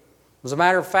preaching. As a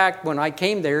matter of fact, when I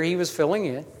came there, he was filling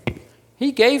in.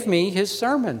 He gave me his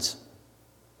sermons.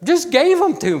 Just gave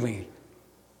them to me.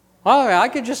 Oh, I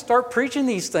could just start preaching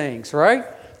these things, right?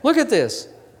 Look at this.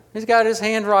 He's got his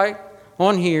hand right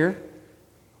on here.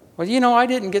 Well, you know, I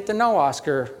didn't get to know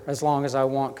Oscar as long as I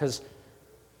want because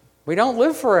we don't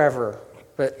live forever.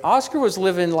 But Oscar was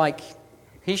living like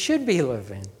he should be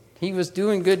living. He was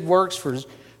doing good works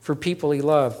for people he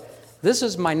loved. This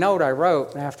is my note I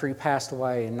wrote after he passed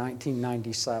away in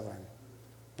 1997.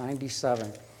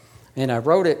 97. And I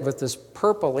wrote it with this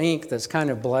purple ink that's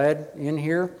kind of bled in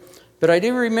here. But I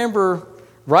do remember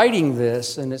writing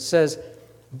this, and it says,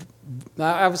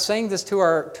 I was saying this to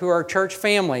our church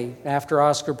family after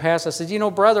Oscar passed. I said, you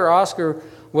know, Brother Oscar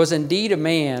was indeed a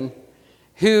man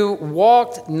who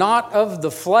walked not of the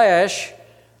flesh,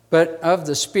 but of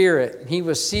the Spirit. He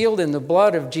was sealed in the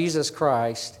blood of Jesus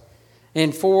Christ.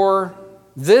 And for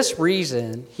this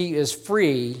reason, he is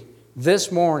free this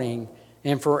morning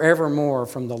and forevermore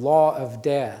from the law of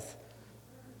death.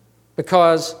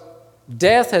 Because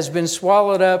death has been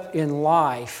swallowed up in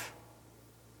life.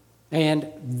 And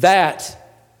that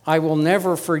I will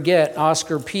never forget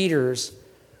Oscar Peters.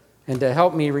 And to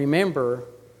help me remember,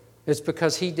 it's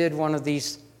because he did one of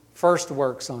these first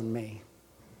works on me.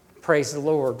 Praise the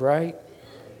Lord, right?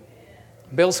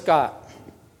 Bill Scott.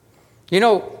 You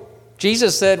know,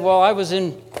 Jesus said, well, I was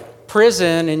in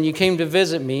prison and you came to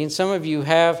visit me. And some of you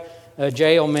have a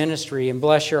jail ministry, and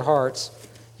bless your hearts.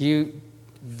 You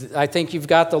I think you've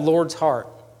got the Lord's heart.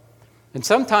 And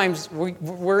sometimes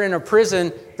we're in a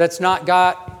prison that's not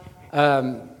got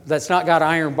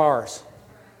iron bars.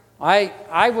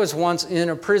 I was once in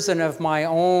a prison of my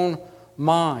own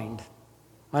mind,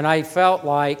 and I felt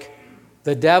like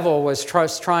the devil was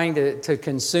trying to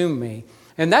consume me.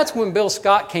 And that's when Bill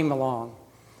Scott came along.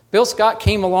 Bill Scott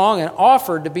came along and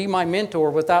offered to be my mentor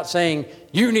without saying,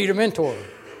 "You need a mentor."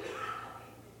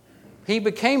 He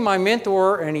became my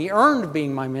mentor, and he earned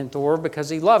being my mentor because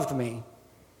he loved me.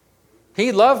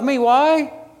 He loved me,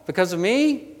 why? Because of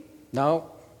me? No.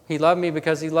 He loved me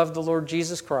because he loved the Lord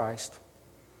Jesus Christ.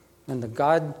 And the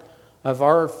God of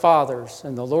our fathers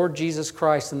and the Lord Jesus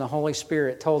Christ and the Holy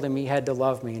Spirit told him he had to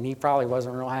love me, and he probably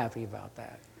wasn't real happy about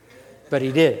that. But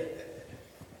he did.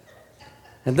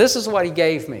 And this is what he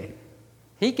gave me.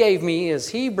 He gave me his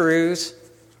Hebrews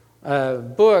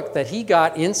book that he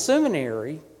got in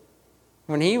seminary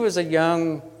when he was a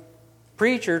young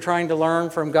preacher trying to learn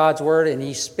from God's Word, and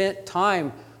he spent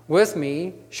time with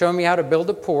me, showing me how to build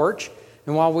a porch.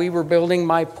 And while we were building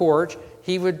my porch,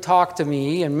 he would talk to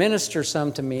me and minister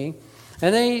some to me.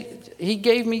 And then he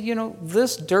gave me,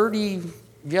 this dirty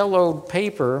yellow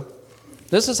paper.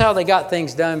 This is how they got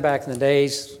things done back in the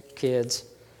days, kids.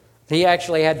 He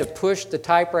actually had to push the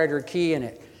typewriter key,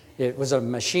 and it was a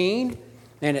machine,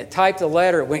 and it typed the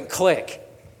letter, it went click.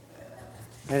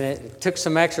 And it took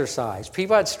some exercise.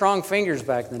 People had strong fingers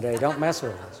back in the day. Don't mess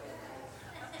with us.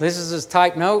 This is his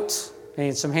typed notes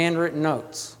and some handwritten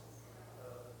notes.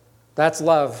 That's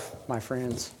love, my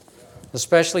friends.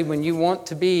 Especially when you want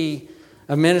to be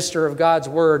a minister of God's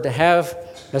Word, to have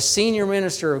a senior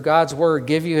minister of God's Word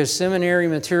give you his seminary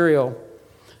material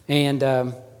and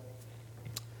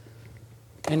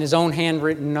his own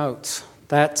handwritten notes.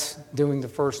 That's doing the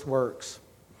first works.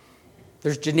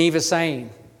 There's Geneva saying,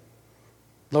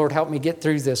 Lord, help me get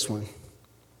through this one.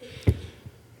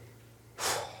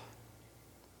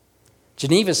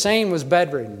 Geneva Sane was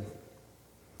bedridden.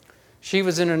 She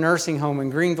was in a nursing home in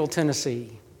Greenville,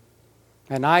 Tennessee,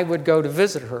 and I would go to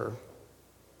visit her.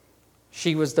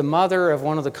 She was the mother of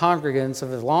one of the congregants of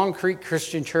the Long Creek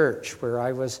Christian Church, where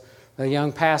I was a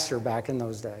young pastor back in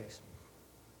those days.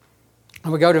 I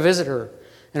would go to visit her,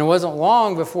 and it wasn't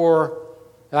long before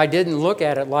I didn't look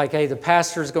at it like, hey, the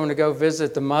pastor's going to go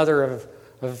visit the mother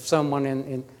of someone,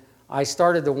 and I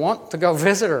started to want to go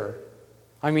visit her.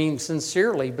 I mean,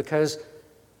 sincerely, because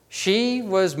she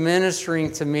was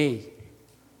ministering to me.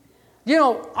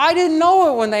 I didn't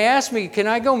know it when they asked me, can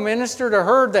I go minister to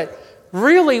her, that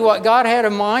really what God had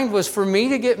in mind was for me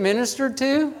to get ministered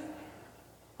to?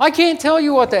 I can't tell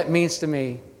you what that means to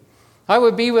me. I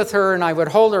would be with her, and I would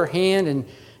hold her hand, and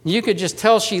you could just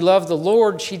tell she loved the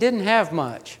Lord. She didn't have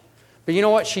much. But you know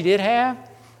what she did have?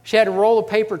 She had a roll of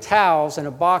paper towels and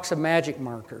a box of magic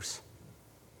markers.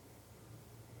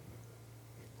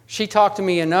 She talked to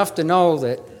me enough to know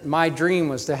that my dream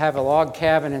was to have a log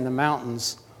cabin in the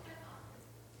mountains.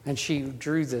 And she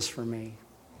drew this for me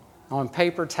on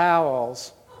paper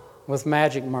towels with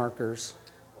magic markers.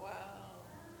 Wow.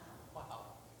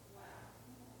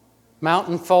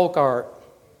 Mountain folk art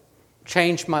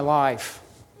changed my life.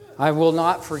 I will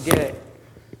not forget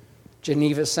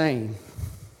Geneva Sane.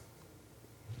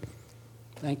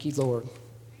 Thank you, Lord.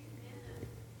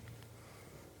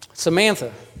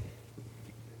 Samantha.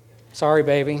 Sorry,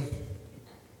 baby.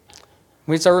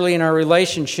 We was early in our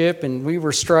relationship, and we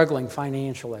were struggling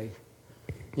financially.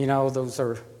 Those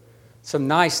are some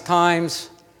nice times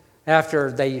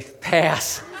after they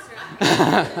pass.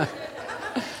 At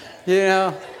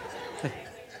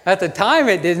the time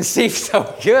it didn't seem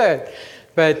so good.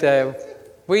 But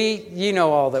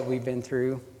all that we've been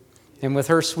through. And with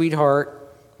her sweetheart,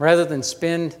 rather than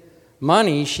spend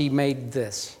money, she made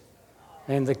this.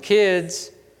 And the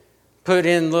kids put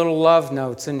in little love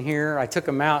notes in here. I took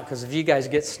them out because if you guys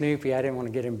get snoopy, I didn't want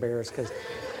to get embarrassed, because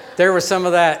there was some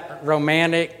of that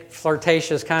romantic,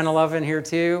 flirtatious kind of love in here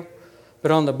too.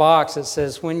 But on the box it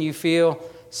says, when you feel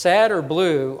sad or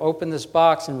blue, open this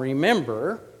box and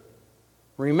remember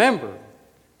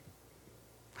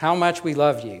how much we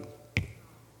love you.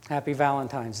 Happy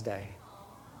Valentine's Day.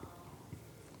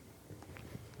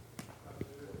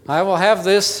 I will have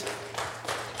this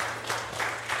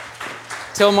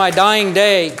till my dying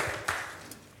day.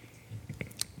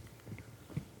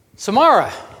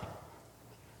 Samara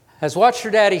has watched her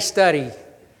daddy study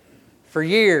for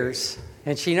years,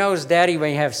 and she knows Daddy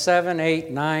may have 7,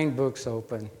 8, 9 books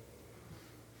open.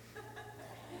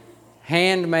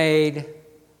 Handmade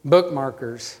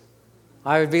bookmarkers.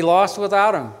 I would be lost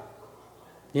without them.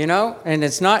 And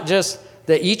it's not just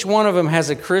that each one of them has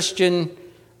a Christian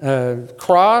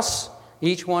cross.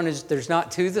 Each one there's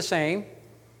not two the same.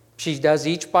 She does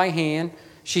each by hand.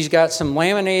 She's got some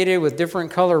laminated with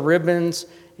different color ribbons,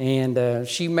 and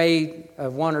she made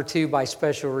one or two by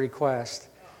special request.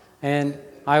 And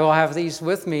I will have these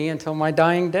with me until my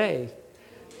dying day.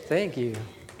 Thank you.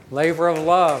 Labor of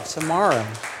love, Samara.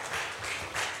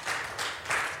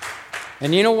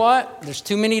 And you know what? There's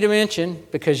too many to mention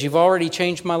because you've already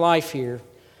changed my life here.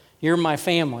 You're my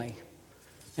family.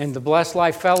 And the Blessed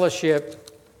Life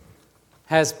Fellowship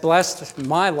has blessed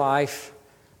my life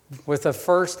with a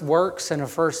first works and a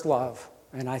first love.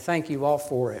 And I thank you all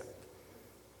for it.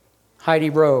 Heidi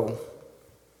Rowe,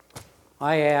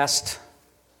 I asked,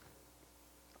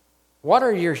 what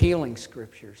are your healing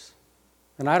scriptures?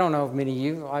 And I don't know if many of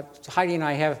you, Heidi and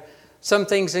I have some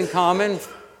things in common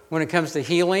when it comes to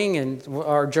healing and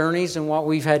our journeys and what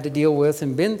we've had to deal with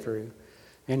and been through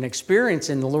and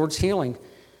experiencing the Lord's healing.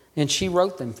 And she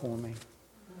wrote them for me.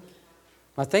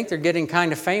 I think they're getting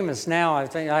kind of famous now. I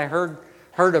think I heard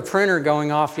a printer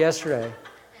going off yesterday.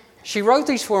 She wrote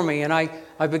these for me, and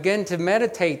I began to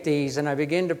meditate these, and I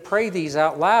began to pray these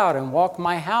out loud and walk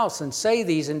my house and say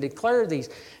these and declare these.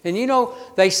 And you know,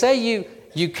 they say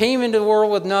you came into the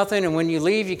world with nothing, and when you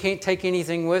leave, you can't take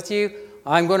anything with you.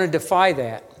 I'm going to defy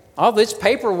that. All this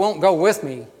paper won't go with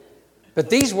me, but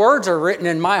these words are written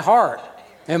in my heart,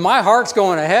 and my heart's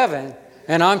going to heaven,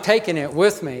 and I'm taking it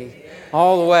with me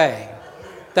all the way.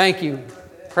 Thank you.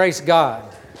 Praise God.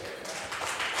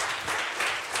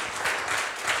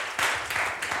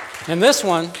 And this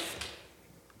one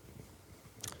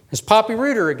is Poppy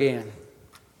Reuter again.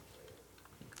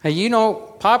 Hey, you know,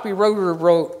 Poppy Reuter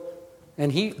wrote,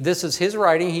 and this is his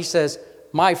writing, he says,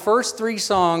 my first 3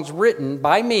 songs written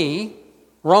by me,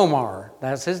 Romar.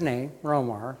 That's his name,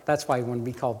 Romar. That's why he wouldn't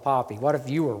be called Poppy. What if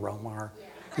you were Romar?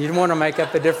 You'd want to make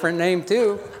up a different name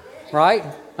too, right?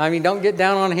 I mean, don't get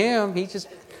down on him.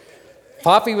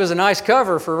 Poppy was a nice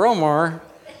cover for Romar.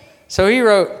 So he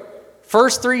wrote,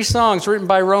 first 3 songs written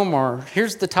by Romar.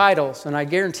 Here's the titles, and I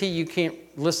guarantee you can't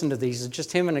listen to these. It's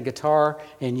just him and a guitar,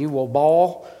 and you will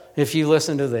bawl if you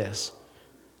listen to this.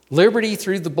 Liberty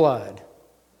through the blood.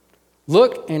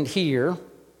 Look and hear,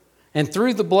 and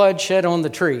through the blood shed on the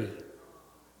tree.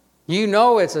 You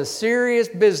know it's a serious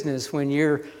business when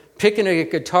you're picking a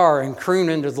guitar and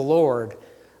crooning to the Lord.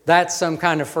 That's some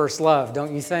kind of first love,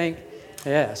 don't you think?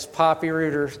 Yes, Poppy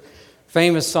Reuter's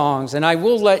famous songs. And I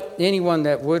will let anyone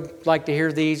that would like to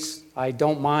hear these, I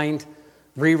don't mind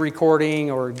re-recording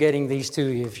or getting these to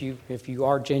you if you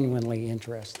are genuinely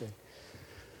interested.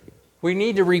 We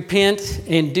need to repent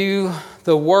and do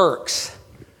the works,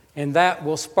 and that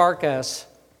will spark us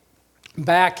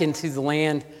back into the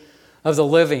land of the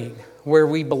living where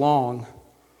we belong.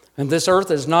 And this earth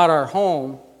is not our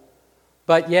home,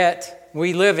 but yet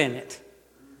we live in it.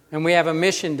 And we have a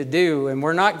mission to do, and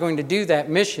we're not going to do that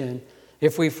mission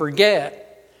if we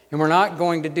forget, and we're not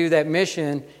going to do that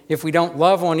mission if we don't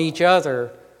love on each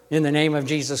other in the name of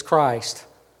Jesus Christ.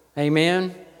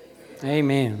 Amen?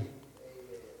 Amen.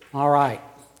 All right.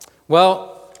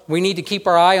 Well, we need to keep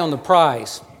our eye on the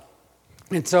prize.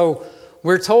 And so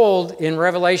we're told in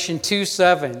Revelation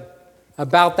 2:7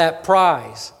 about that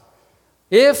prize.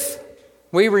 If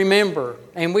we remember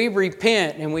and we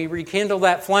repent and we rekindle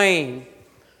that flame,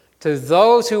 to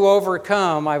those who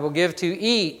overcome, I will give to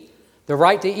eat the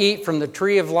right to eat from the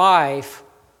tree of life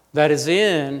that is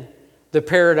in the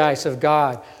paradise of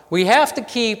God. We have to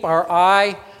keep our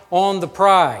eye on the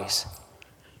prize.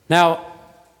 Now,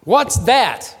 what's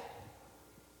that?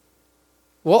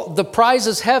 Well, the prize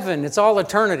is heaven. It's all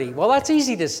eternity. Well, that's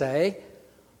easy to say.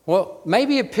 Well,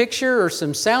 maybe a picture or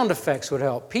some sound effects would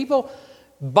help. People,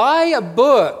 buy a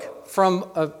book from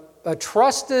a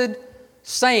trusted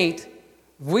saint.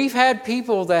 We've had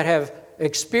people that have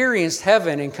experienced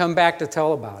heaven and come back to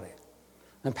tell about it.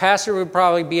 And Pastor would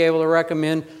probably be able to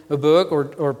recommend a book,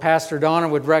 or Pastor Donna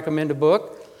would recommend a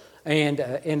book,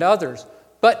 and others.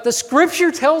 But the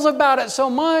Scripture tells about it so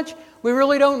much, we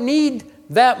really don't need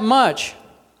that much.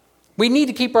 We need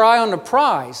to keep our eye on the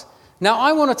prize. Now,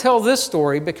 I want to tell this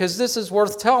story because this is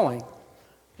worth telling.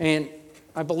 And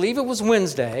I believe it was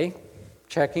Wednesday,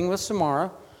 checking with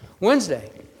Samara, Wednesday.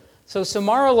 So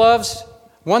Samara loves,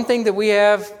 one thing that we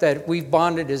have that we've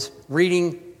bonded is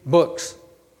reading books.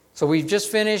 So we've just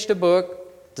finished a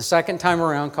book the second time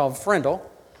around called Frindle,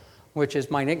 which is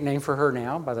my nickname for her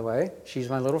now, by the way. She's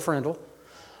my little Frindle.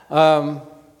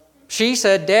 She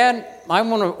said, Dad, I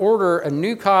want to order a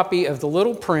new copy of The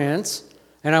Little Prince,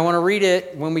 and I want to read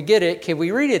it. When we get it, can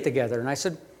we read it together? And I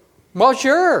said, well,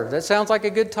 sure. That sounds like a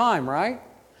good time, right?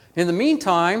 In the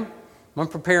meantime, I'm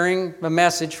preparing a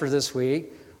message for this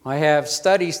week. I have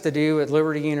studies to do at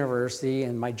Liberty University,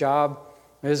 and my job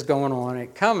is going on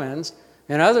at Cummins.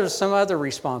 and others some other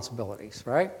responsibilities,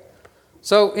 right?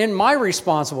 So in my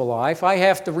responsible life, I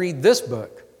have to read this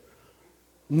book.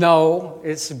 No,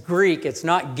 it's Greek. It's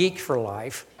not Geek for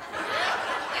Life.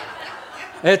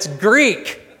 It's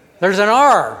Greek. There's an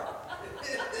R.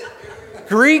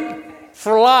 Greek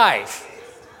for Life,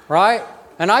 right?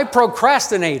 And I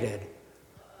procrastinated.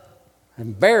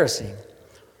 Embarrassing.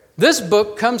 This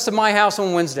book comes to my house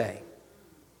on Wednesday.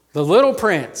 The Little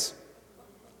Prince.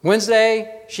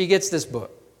 Wednesday, she gets this book.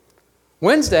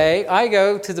 Wednesday, I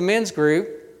go to the men's group,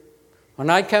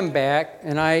 and I come back,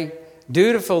 and I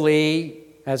dutifully,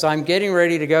 as I'm getting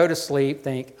ready to go to sleep,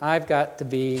 think, I've got to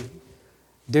be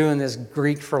doing this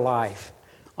Greek for Life.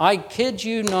 I kid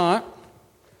you not.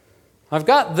 I've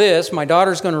got this, my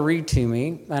daughter's going to read to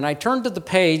me, and I turn to the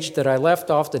page that I left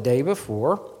off the day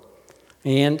before,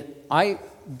 and I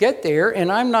get there,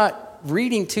 and I'm not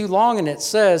reading too long, and it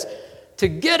says, to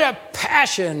get a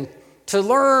passion to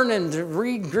learn and to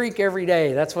read Greek every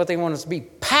day. That's what they want us to be,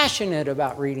 passionate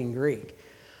about reading Greek.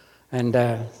 And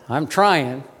I'm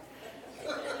trying.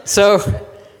 So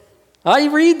I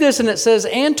read this, and it says,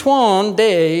 Antoine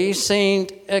de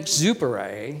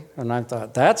Saint-Exupéry. And I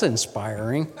thought, that's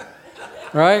inspiring,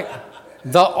 right?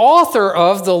 The author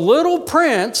of The Little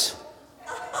Prince.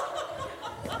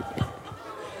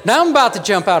 Now I'm about to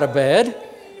jump out of bed.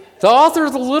 The author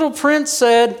of The Little Prince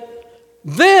said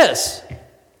this.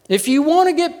 If you want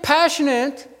to get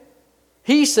passionate,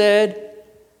 he said,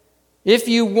 if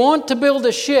you want to build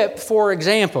a ship, for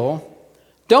example,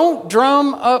 don't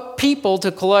drum up people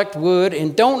to collect wood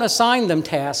and don't assign them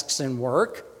tasks and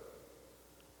work.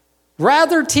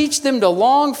 Rather, teach them to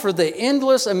long for the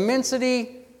endless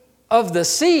immensity of the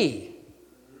sea.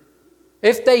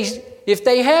 If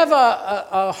they have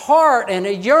a heart and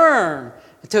a yearn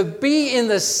to be in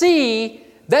the sea,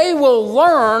 they will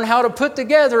learn how to put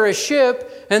together a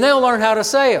ship and they'll learn how to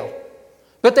sail.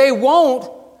 But they won't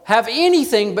have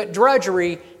anything but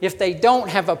drudgery if they don't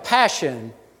have a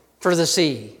passion for the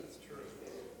sea.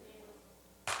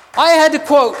 I had to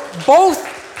quote both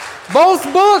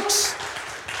books.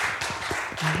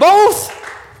 Both.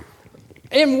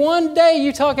 In one day,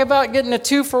 you talk about getting a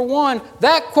 2-for-1.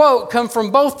 That quote comes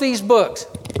from both these books.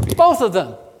 Both of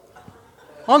them.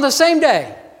 On the same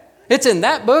day. It's in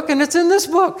that book and it's in this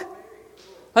book.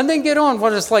 And then get on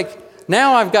what it's like.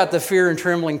 Now I've got the fear and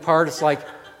trembling part. It's like,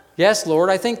 yes, Lord,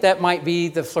 I think that might be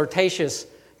the flirtatious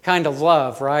kind of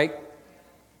love, right?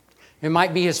 It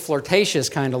might be his flirtatious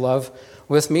kind of love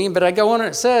with me. But I go on and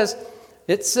it says,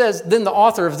 then the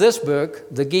author of this book,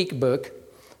 the geek book,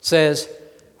 says,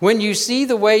 when you see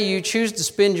the way you choose to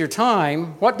spend your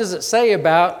time, what does it say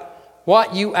about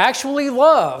what you actually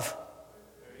love?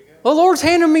 The Lord's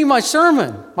handed me my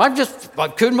sermon. I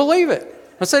couldn't believe it.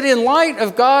 I said, in light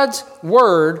of God's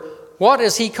word, what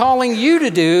is he calling you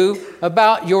to do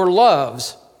about your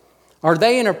loves? Are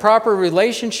they in a proper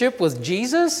relationship with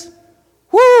Jesus?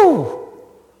 Woo!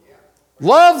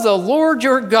 Love the Lord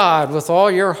your God with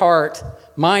all your heart,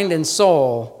 mind, and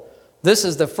soul. This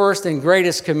is the first and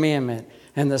greatest commandment.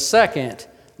 And the second,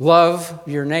 love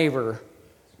your neighbor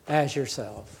as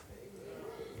yourself.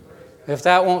 If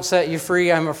that won't set you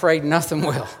free, I'm afraid nothing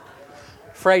will.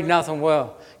 Afraid nothing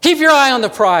will. Keep your eye on the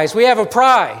prize. We have a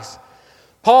prize.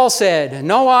 Paul said,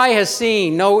 no eye has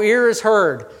seen, no ear has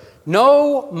heard,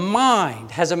 no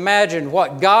mind has imagined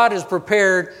what God has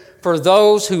prepared for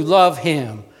those who love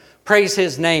him. Praise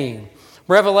his name.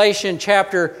 Revelation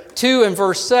chapter 2 and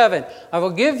verse 7. I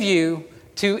will give you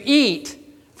to eat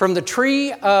from the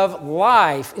tree of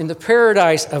life in the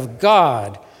paradise of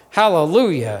God.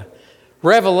 Hallelujah.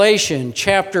 Revelation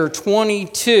chapter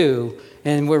 22,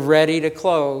 and we're ready to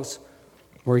close.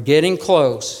 We're getting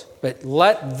close, but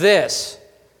let this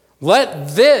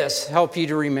help you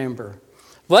to remember.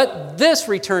 Let this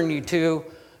return you to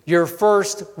your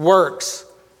first works,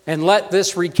 and let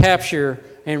this recapture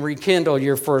and rekindle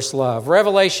your first love.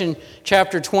 Revelation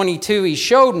chapter 22, he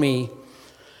showed me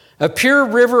a pure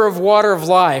river of water of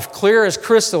life, clear as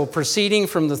crystal, proceeding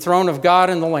from the throne of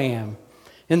God and the Lamb.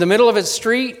 In the middle of its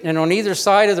street and on either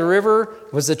side of the river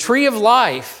was the tree of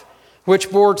life,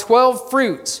 which bore 12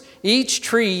 fruits, each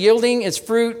tree yielding its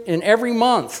fruit in every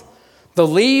month. The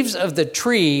leaves of the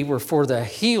tree were for the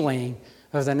healing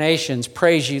of the nations.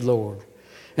 Praise ye, Lord.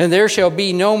 And there shall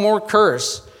be no more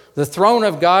curse. The throne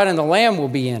of God and the Lamb will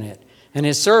be in it, and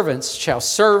his servants shall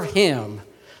serve him.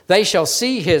 They shall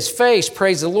see his face,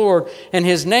 praise the Lord, and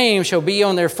his name shall be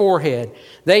on their forehead.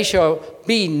 They shall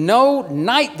be no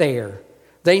night there.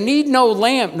 They need no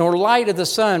lamp nor light of the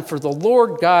sun, for the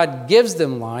Lord God gives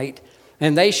them light,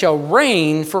 and they shall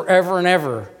reign forever and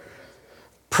ever.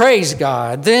 Praise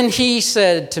God. Then he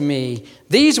said to me,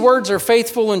 these words are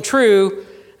faithful and true,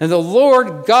 and the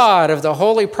Lord God of the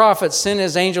holy prophets sent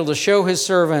his angel to show his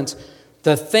servants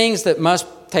the things that must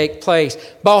take place.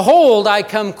 Behold, I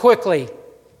come quickly.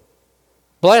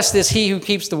 Blessed is he who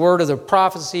keeps the word of the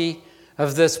prophecy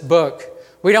of this book.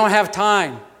 We don't have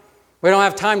time. We don't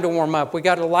have time to warm up. We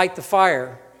got to light the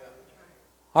fire.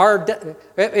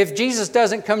 If Jesus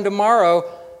doesn't come tomorrow,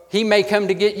 he may come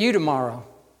to get you tomorrow.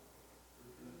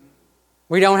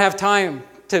 We don't have time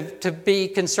to be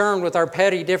concerned with our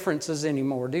petty differences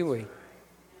anymore, do we?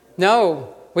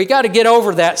 No, we got to get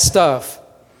over that stuff.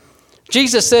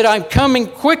 Jesus said, I'm coming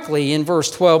quickly in verse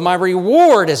 12. My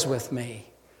reward is with me.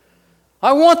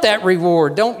 I want that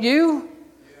reward, don't you?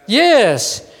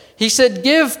 Yes. He said, he would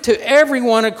give to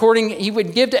everyone according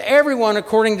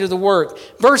to the work.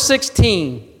 Verse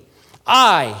 16,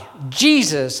 I,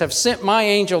 Jesus, have sent my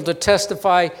angel to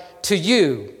testify to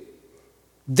you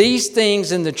these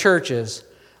things in the churches.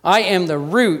 I am the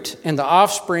root and the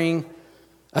offspring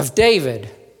of David,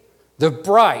 the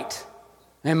bright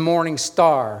and morning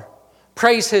star.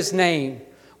 Praise his name.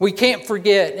 We can't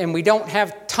forget, and we don't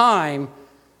have time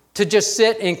to just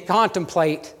sit and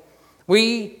contemplate.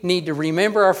 We need to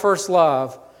remember our first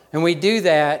love, and we do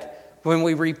that when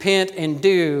we repent and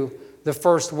do the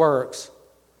first works.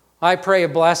 I pray a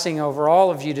blessing over all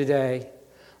of you today.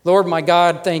 Lord, my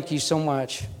God, thank you so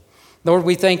much. Lord,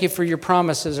 we thank you for your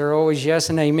promises are always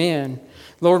yes and amen.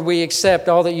 Lord, we accept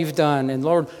all that you've done. And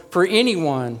Lord, for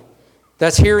anyone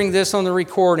that's hearing this on the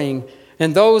recording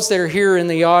and those that are here in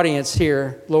the audience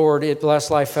here, Lord, at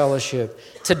Blessed Life Fellowship,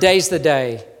 today's the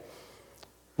day.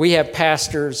 We have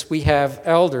pastors, we have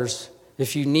elders.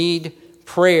 If you need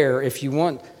prayer, if you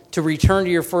want to return to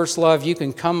your first love, you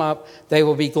can come up. They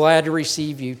will be glad to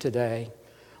receive you today.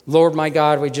 Lord, my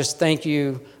God, we just thank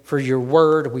you for your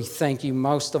word. We thank you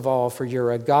most of all for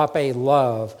your agape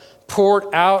love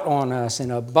poured out on us in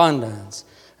abundance,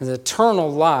 and the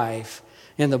eternal life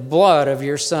in the blood of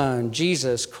your Son,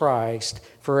 Jesus Christ,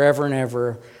 forever and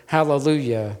ever.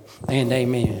 Hallelujah and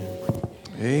amen.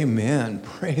 Amen.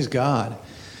 Praise God.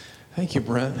 Thank you,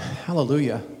 Brent.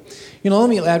 Hallelujah. Let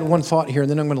me add one thought here, and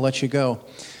then I'm going to let you go.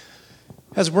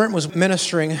 As Brent was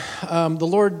ministering, the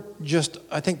Lord just,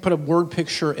 I think, put a word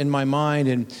picture in my mind.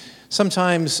 And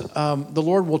sometimes the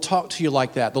Lord will talk to you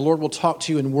like that. The Lord will talk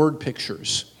to you in word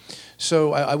pictures.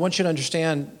 So I want you to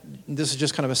understand, this is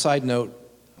just kind of a side note,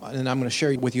 and I'm going to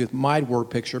share with you my word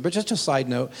picture, but just a side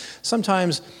note.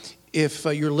 Sometimes if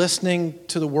you're listening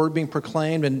to the word being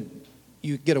proclaimed and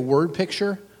you get a word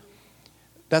picture,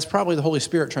 that's probably the Holy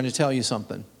Spirit trying to tell you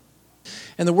something.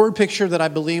 And the word picture that I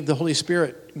believe the Holy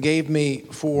Spirit gave me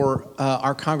for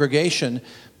our congregation,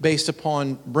 based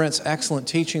upon Brent's excellent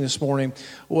teaching this morning,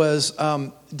 was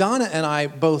Donna and I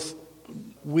both,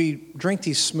 we drink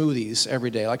these smoothies every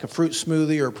day, like a fruit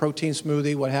smoothie or a protein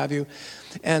smoothie, what have you.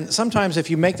 And sometimes if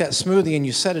you make that smoothie and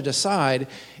you set it aside,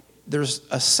 there's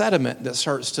a sediment that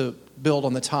starts to build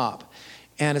on the top.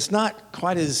 And it's not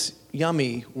quite as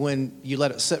yummy when you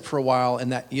let it sit for a while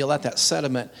and that you let that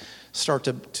sediment start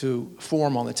to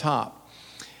form on the top.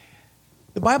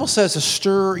 The Bible says to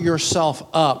stir yourself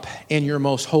up in your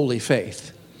most holy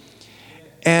faith.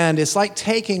 And it's like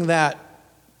taking that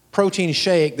protein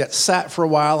shake that sat for a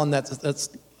while and that's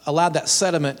allowed that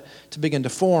sediment to begin to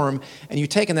form, and you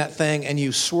taking that thing and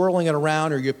you swirling it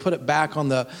around, or you put it back on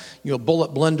the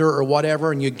bullet blender or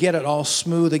whatever, and you get it all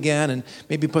smooth again, and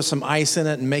maybe put some ice in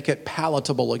it and make it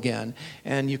palatable again,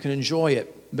 and you can enjoy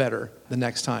it better the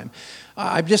next time.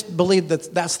 I just believe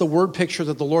that that's the word picture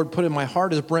that the Lord put in my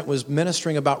heart as Brent was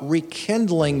ministering about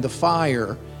rekindling the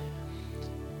fire,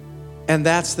 and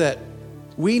that's that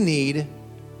we need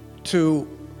to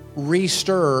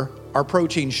re-stir our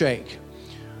protein shake.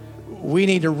 We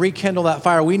need to rekindle that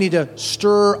fire. We need to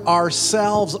stir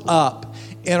ourselves up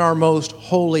in our most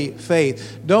holy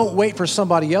faith. Don't wait for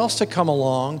somebody else to come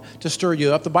along to stir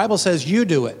you up. The Bible says you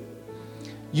do it.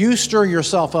 You stir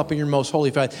yourself up in your most holy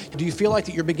faith. Do you feel like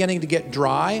that you're beginning to get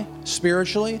dry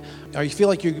spiritually? Or you feel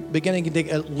like you're beginning to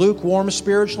get lukewarm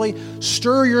spiritually?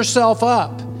 Stir yourself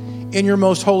up in your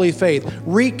most holy faith.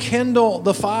 Rekindle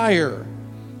the fire.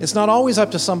 It's not always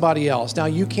up to somebody else. Now,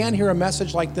 you can hear a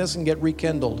message like this and get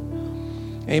rekindled.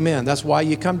 Amen. That's why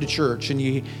you come to church and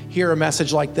you hear a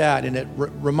message like that, and it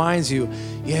reminds you,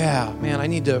 yeah, man, I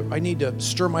need to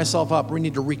stir myself up. We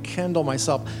need to rekindle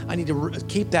myself. I need to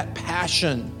keep that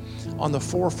passion on the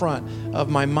forefront of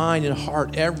my mind and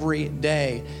heart every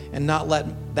day, and not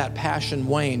let that passion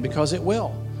wane, because it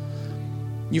will.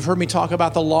 You've heard me talk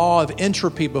about the law of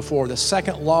entropy before, the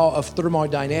second law of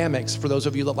thermodynamics, for those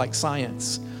of you that like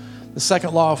science. The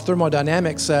second law of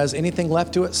thermodynamics says anything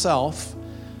left to itself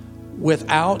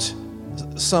without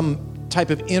some type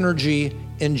of energy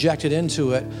injected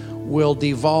into it will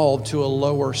devolve to a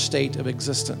lower state of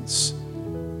existence.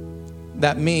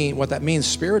 What that means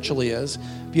spiritually is,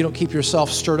 if you don't keep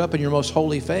yourself stirred up in your most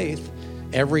holy faith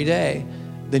every day,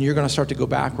 then you're going to start to go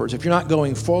backwards. If you're not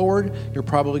going forward, you're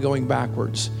probably going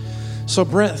backwards. So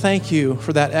Brent, thank you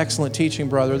for that excellent teaching,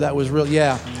 brother. That was real.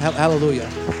 Yeah, hallelujah.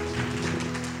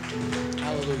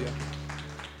 Hallelujah.